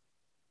didn't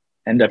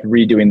end up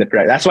redoing the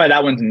product. That's why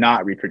that one's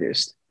not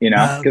reproduced, you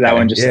know, because that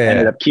one just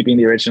ended up keeping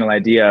the original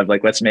idea of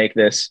like, let's make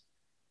this.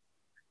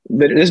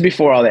 This is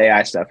before all the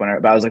AI stuff.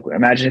 But I was like,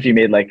 imagine if you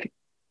made like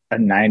a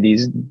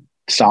 90s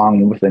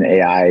song with an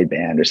AI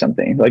band or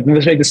something. Like,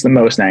 let's make this the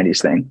most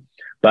 90s thing.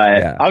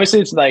 But obviously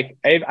it's like,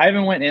 I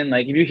even went in,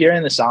 like, if you hear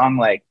in the song,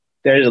 like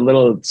there's a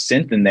little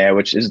synth in there,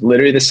 which is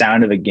literally the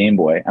sound of a Game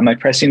Boy. I'm like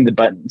pressing the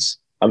buttons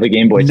of the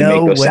Game Boy to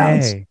make those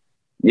sounds.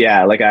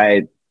 Yeah. Like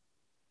I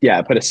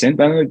put a synth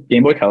on the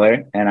Game Boy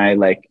Color and I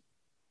like,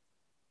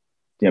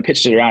 you know,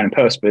 pitched it around in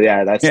post, but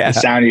that's the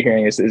sound you're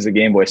hearing is a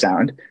Game Boy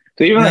sound.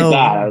 So even like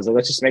that, I was like,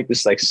 let's just make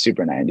this like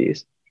super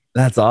 90s.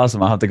 That's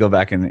awesome. I'll have to go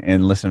back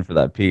and listen for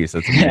that piece.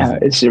 That's amazing. Yeah,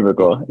 it's super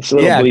cool. It's a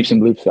little bleeps and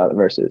bloops throughout the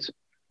verses.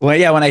 Well,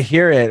 yeah, when I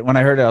heard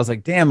it, I was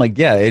like, damn, like,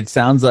 yeah, it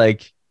sounds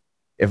like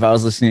if I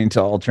was listening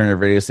to alternative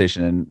radio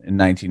station in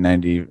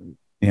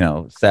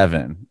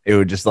 1997, it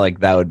would just like,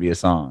 that would be a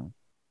song.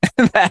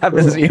 That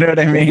happens, you know what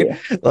I mean? Yeah.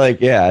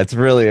 Like, yeah, it's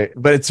really,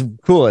 but it's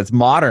cool. It's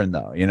modern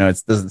though. You know,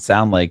 it doesn't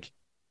sound like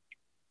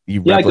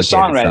you like the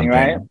songwriting,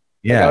 right?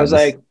 Yeah. Like I was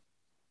like,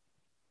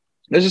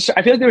 I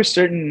feel like there was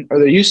certain, or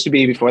there used to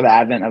be before the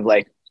advent of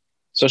like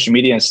social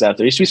media and stuff,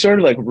 there used to be sort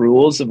of like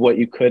rules of what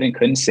you could and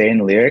couldn't say in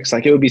the lyrics.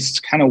 Like it would be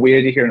kind of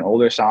weird to hear an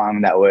older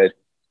song that would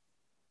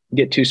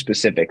get too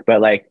specific.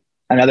 But like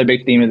another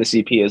big theme of the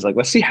CP is like,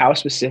 let's see how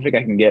specific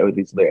I can get with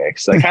these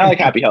lyrics. Like kind of like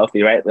Happy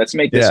Healthy, right? Let's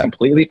make this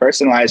completely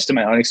personalized to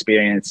my own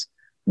experience.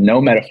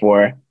 No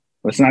metaphor.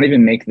 Let's not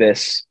even try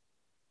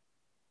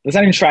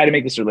to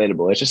make this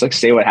relatable. Let's just like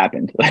say what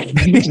happened. Like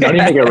don't even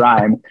make it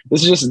rhyme.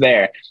 This is just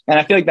there. And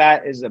I feel like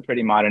that is a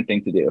pretty modern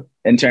thing to do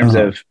in terms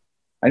of,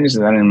 I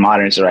mean,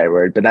 modern is the right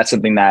word, but that's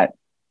something that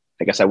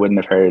I guess I wouldn't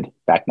have heard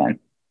back then.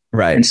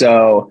 Right. And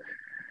so,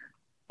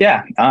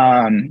 yeah,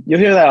 you'll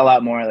hear that a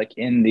lot more like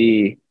in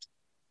the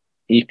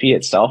EP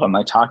itself. I'm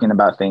like talking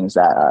about things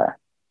that are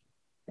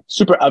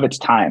super of its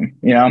time,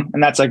 you know?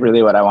 And that's like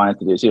really what I wanted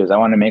to do too, is I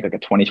want to make like a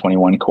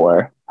 2021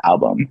 core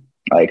album.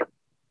 Like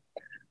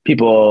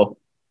people,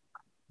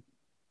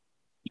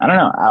 I don't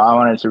know. I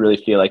wanted to really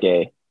feel like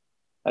a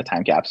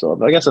time capsule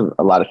of, I guess,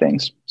 a lot of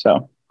things.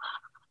 So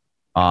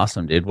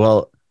awesome, dude.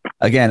 Well,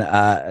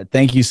 again,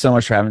 thank you so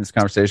much for having this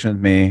conversation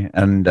with me.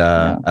 And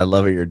I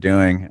love what you're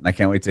doing. And I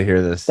can't wait to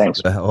hear this,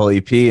 the whole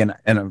EP,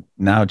 and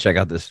now check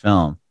out this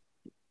film.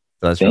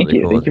 So that's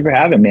really cool. Thank you for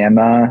having me.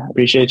 I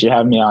appreciate you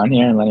having me on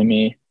here and letting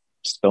me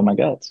spill my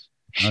guts.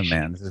 Oh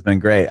man, this has been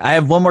great. I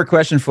have one more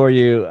question for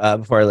you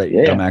before I let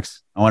you go,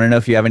 Max. I want to know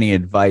if you have any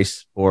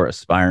advice for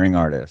aspiring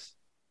artists.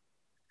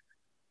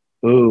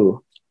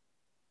 Ooh,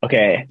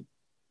 okay.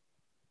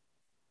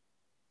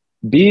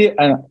 Be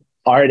an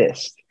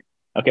artist.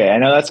 Okay, I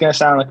know that's going to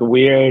sound like a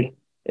weird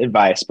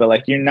advice, but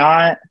like you're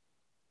not,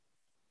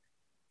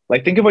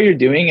 like think of what you're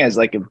doing as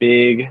like a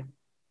big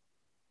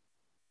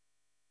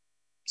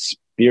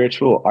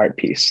spiritual art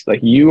piece.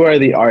 Like you are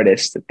the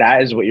artist.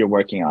 That is what you're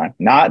working on.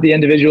 Not the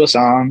individual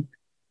song,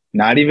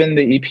 not even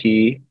the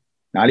EP,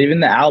 not even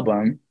the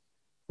album.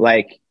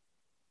 Like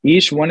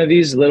each one of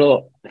these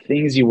little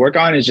things you work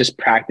on is just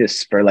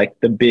practice for like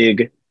the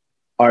big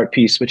art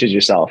piece, which is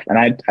yourself.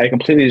 And I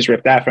completely just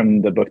ripped that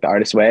from the book, The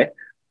Artist's Way.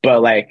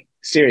 But like,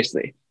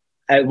 seriously,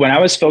 when I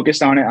was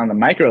focused on it on the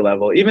micro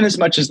level, even as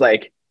much as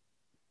like,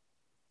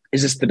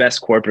 is this the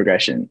best chord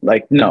progression?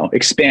 Like, no,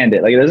 expand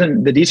it. Like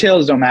the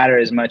details don't matter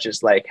as much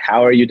as like,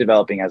 how are you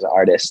developing as an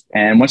artist?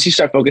 And once you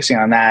start focusing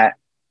on that,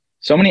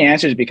 so many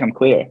answers become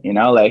clear, you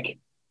know, like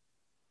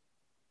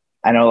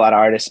I know a lot of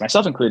artists,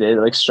 myself included,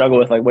 like struggle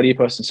with like, what do you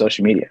post on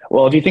social media?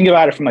 Well, if you think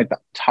about it from like the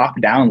top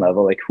down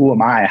level, like who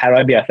am I? How do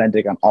I be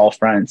authentic on all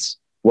fronts?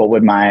 What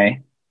would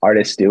my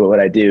artist do? What would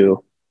I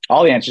do?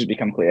 All the answers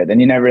become clear. Then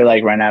you never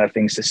like run out of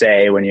things to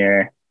say when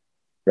you're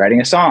writing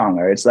a song,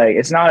 or it's like,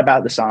 it's not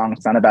about the song.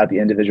 It's not about the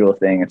individual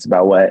thing. It's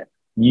about what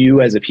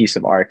you as a piece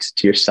of art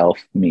to yourself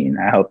mean.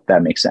 I hope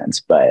that makes sense,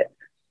 but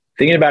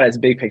thinking about it as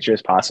big picture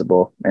as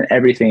possible, and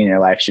everything in your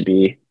life should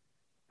be,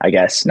 I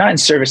guess, not in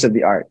service of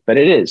the art, but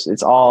it is.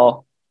 It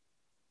all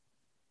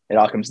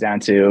comes down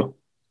to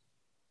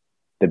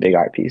the big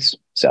art piece.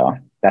 So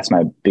that's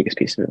my biggest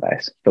piece of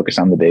advice. Focus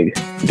on the big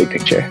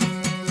picture.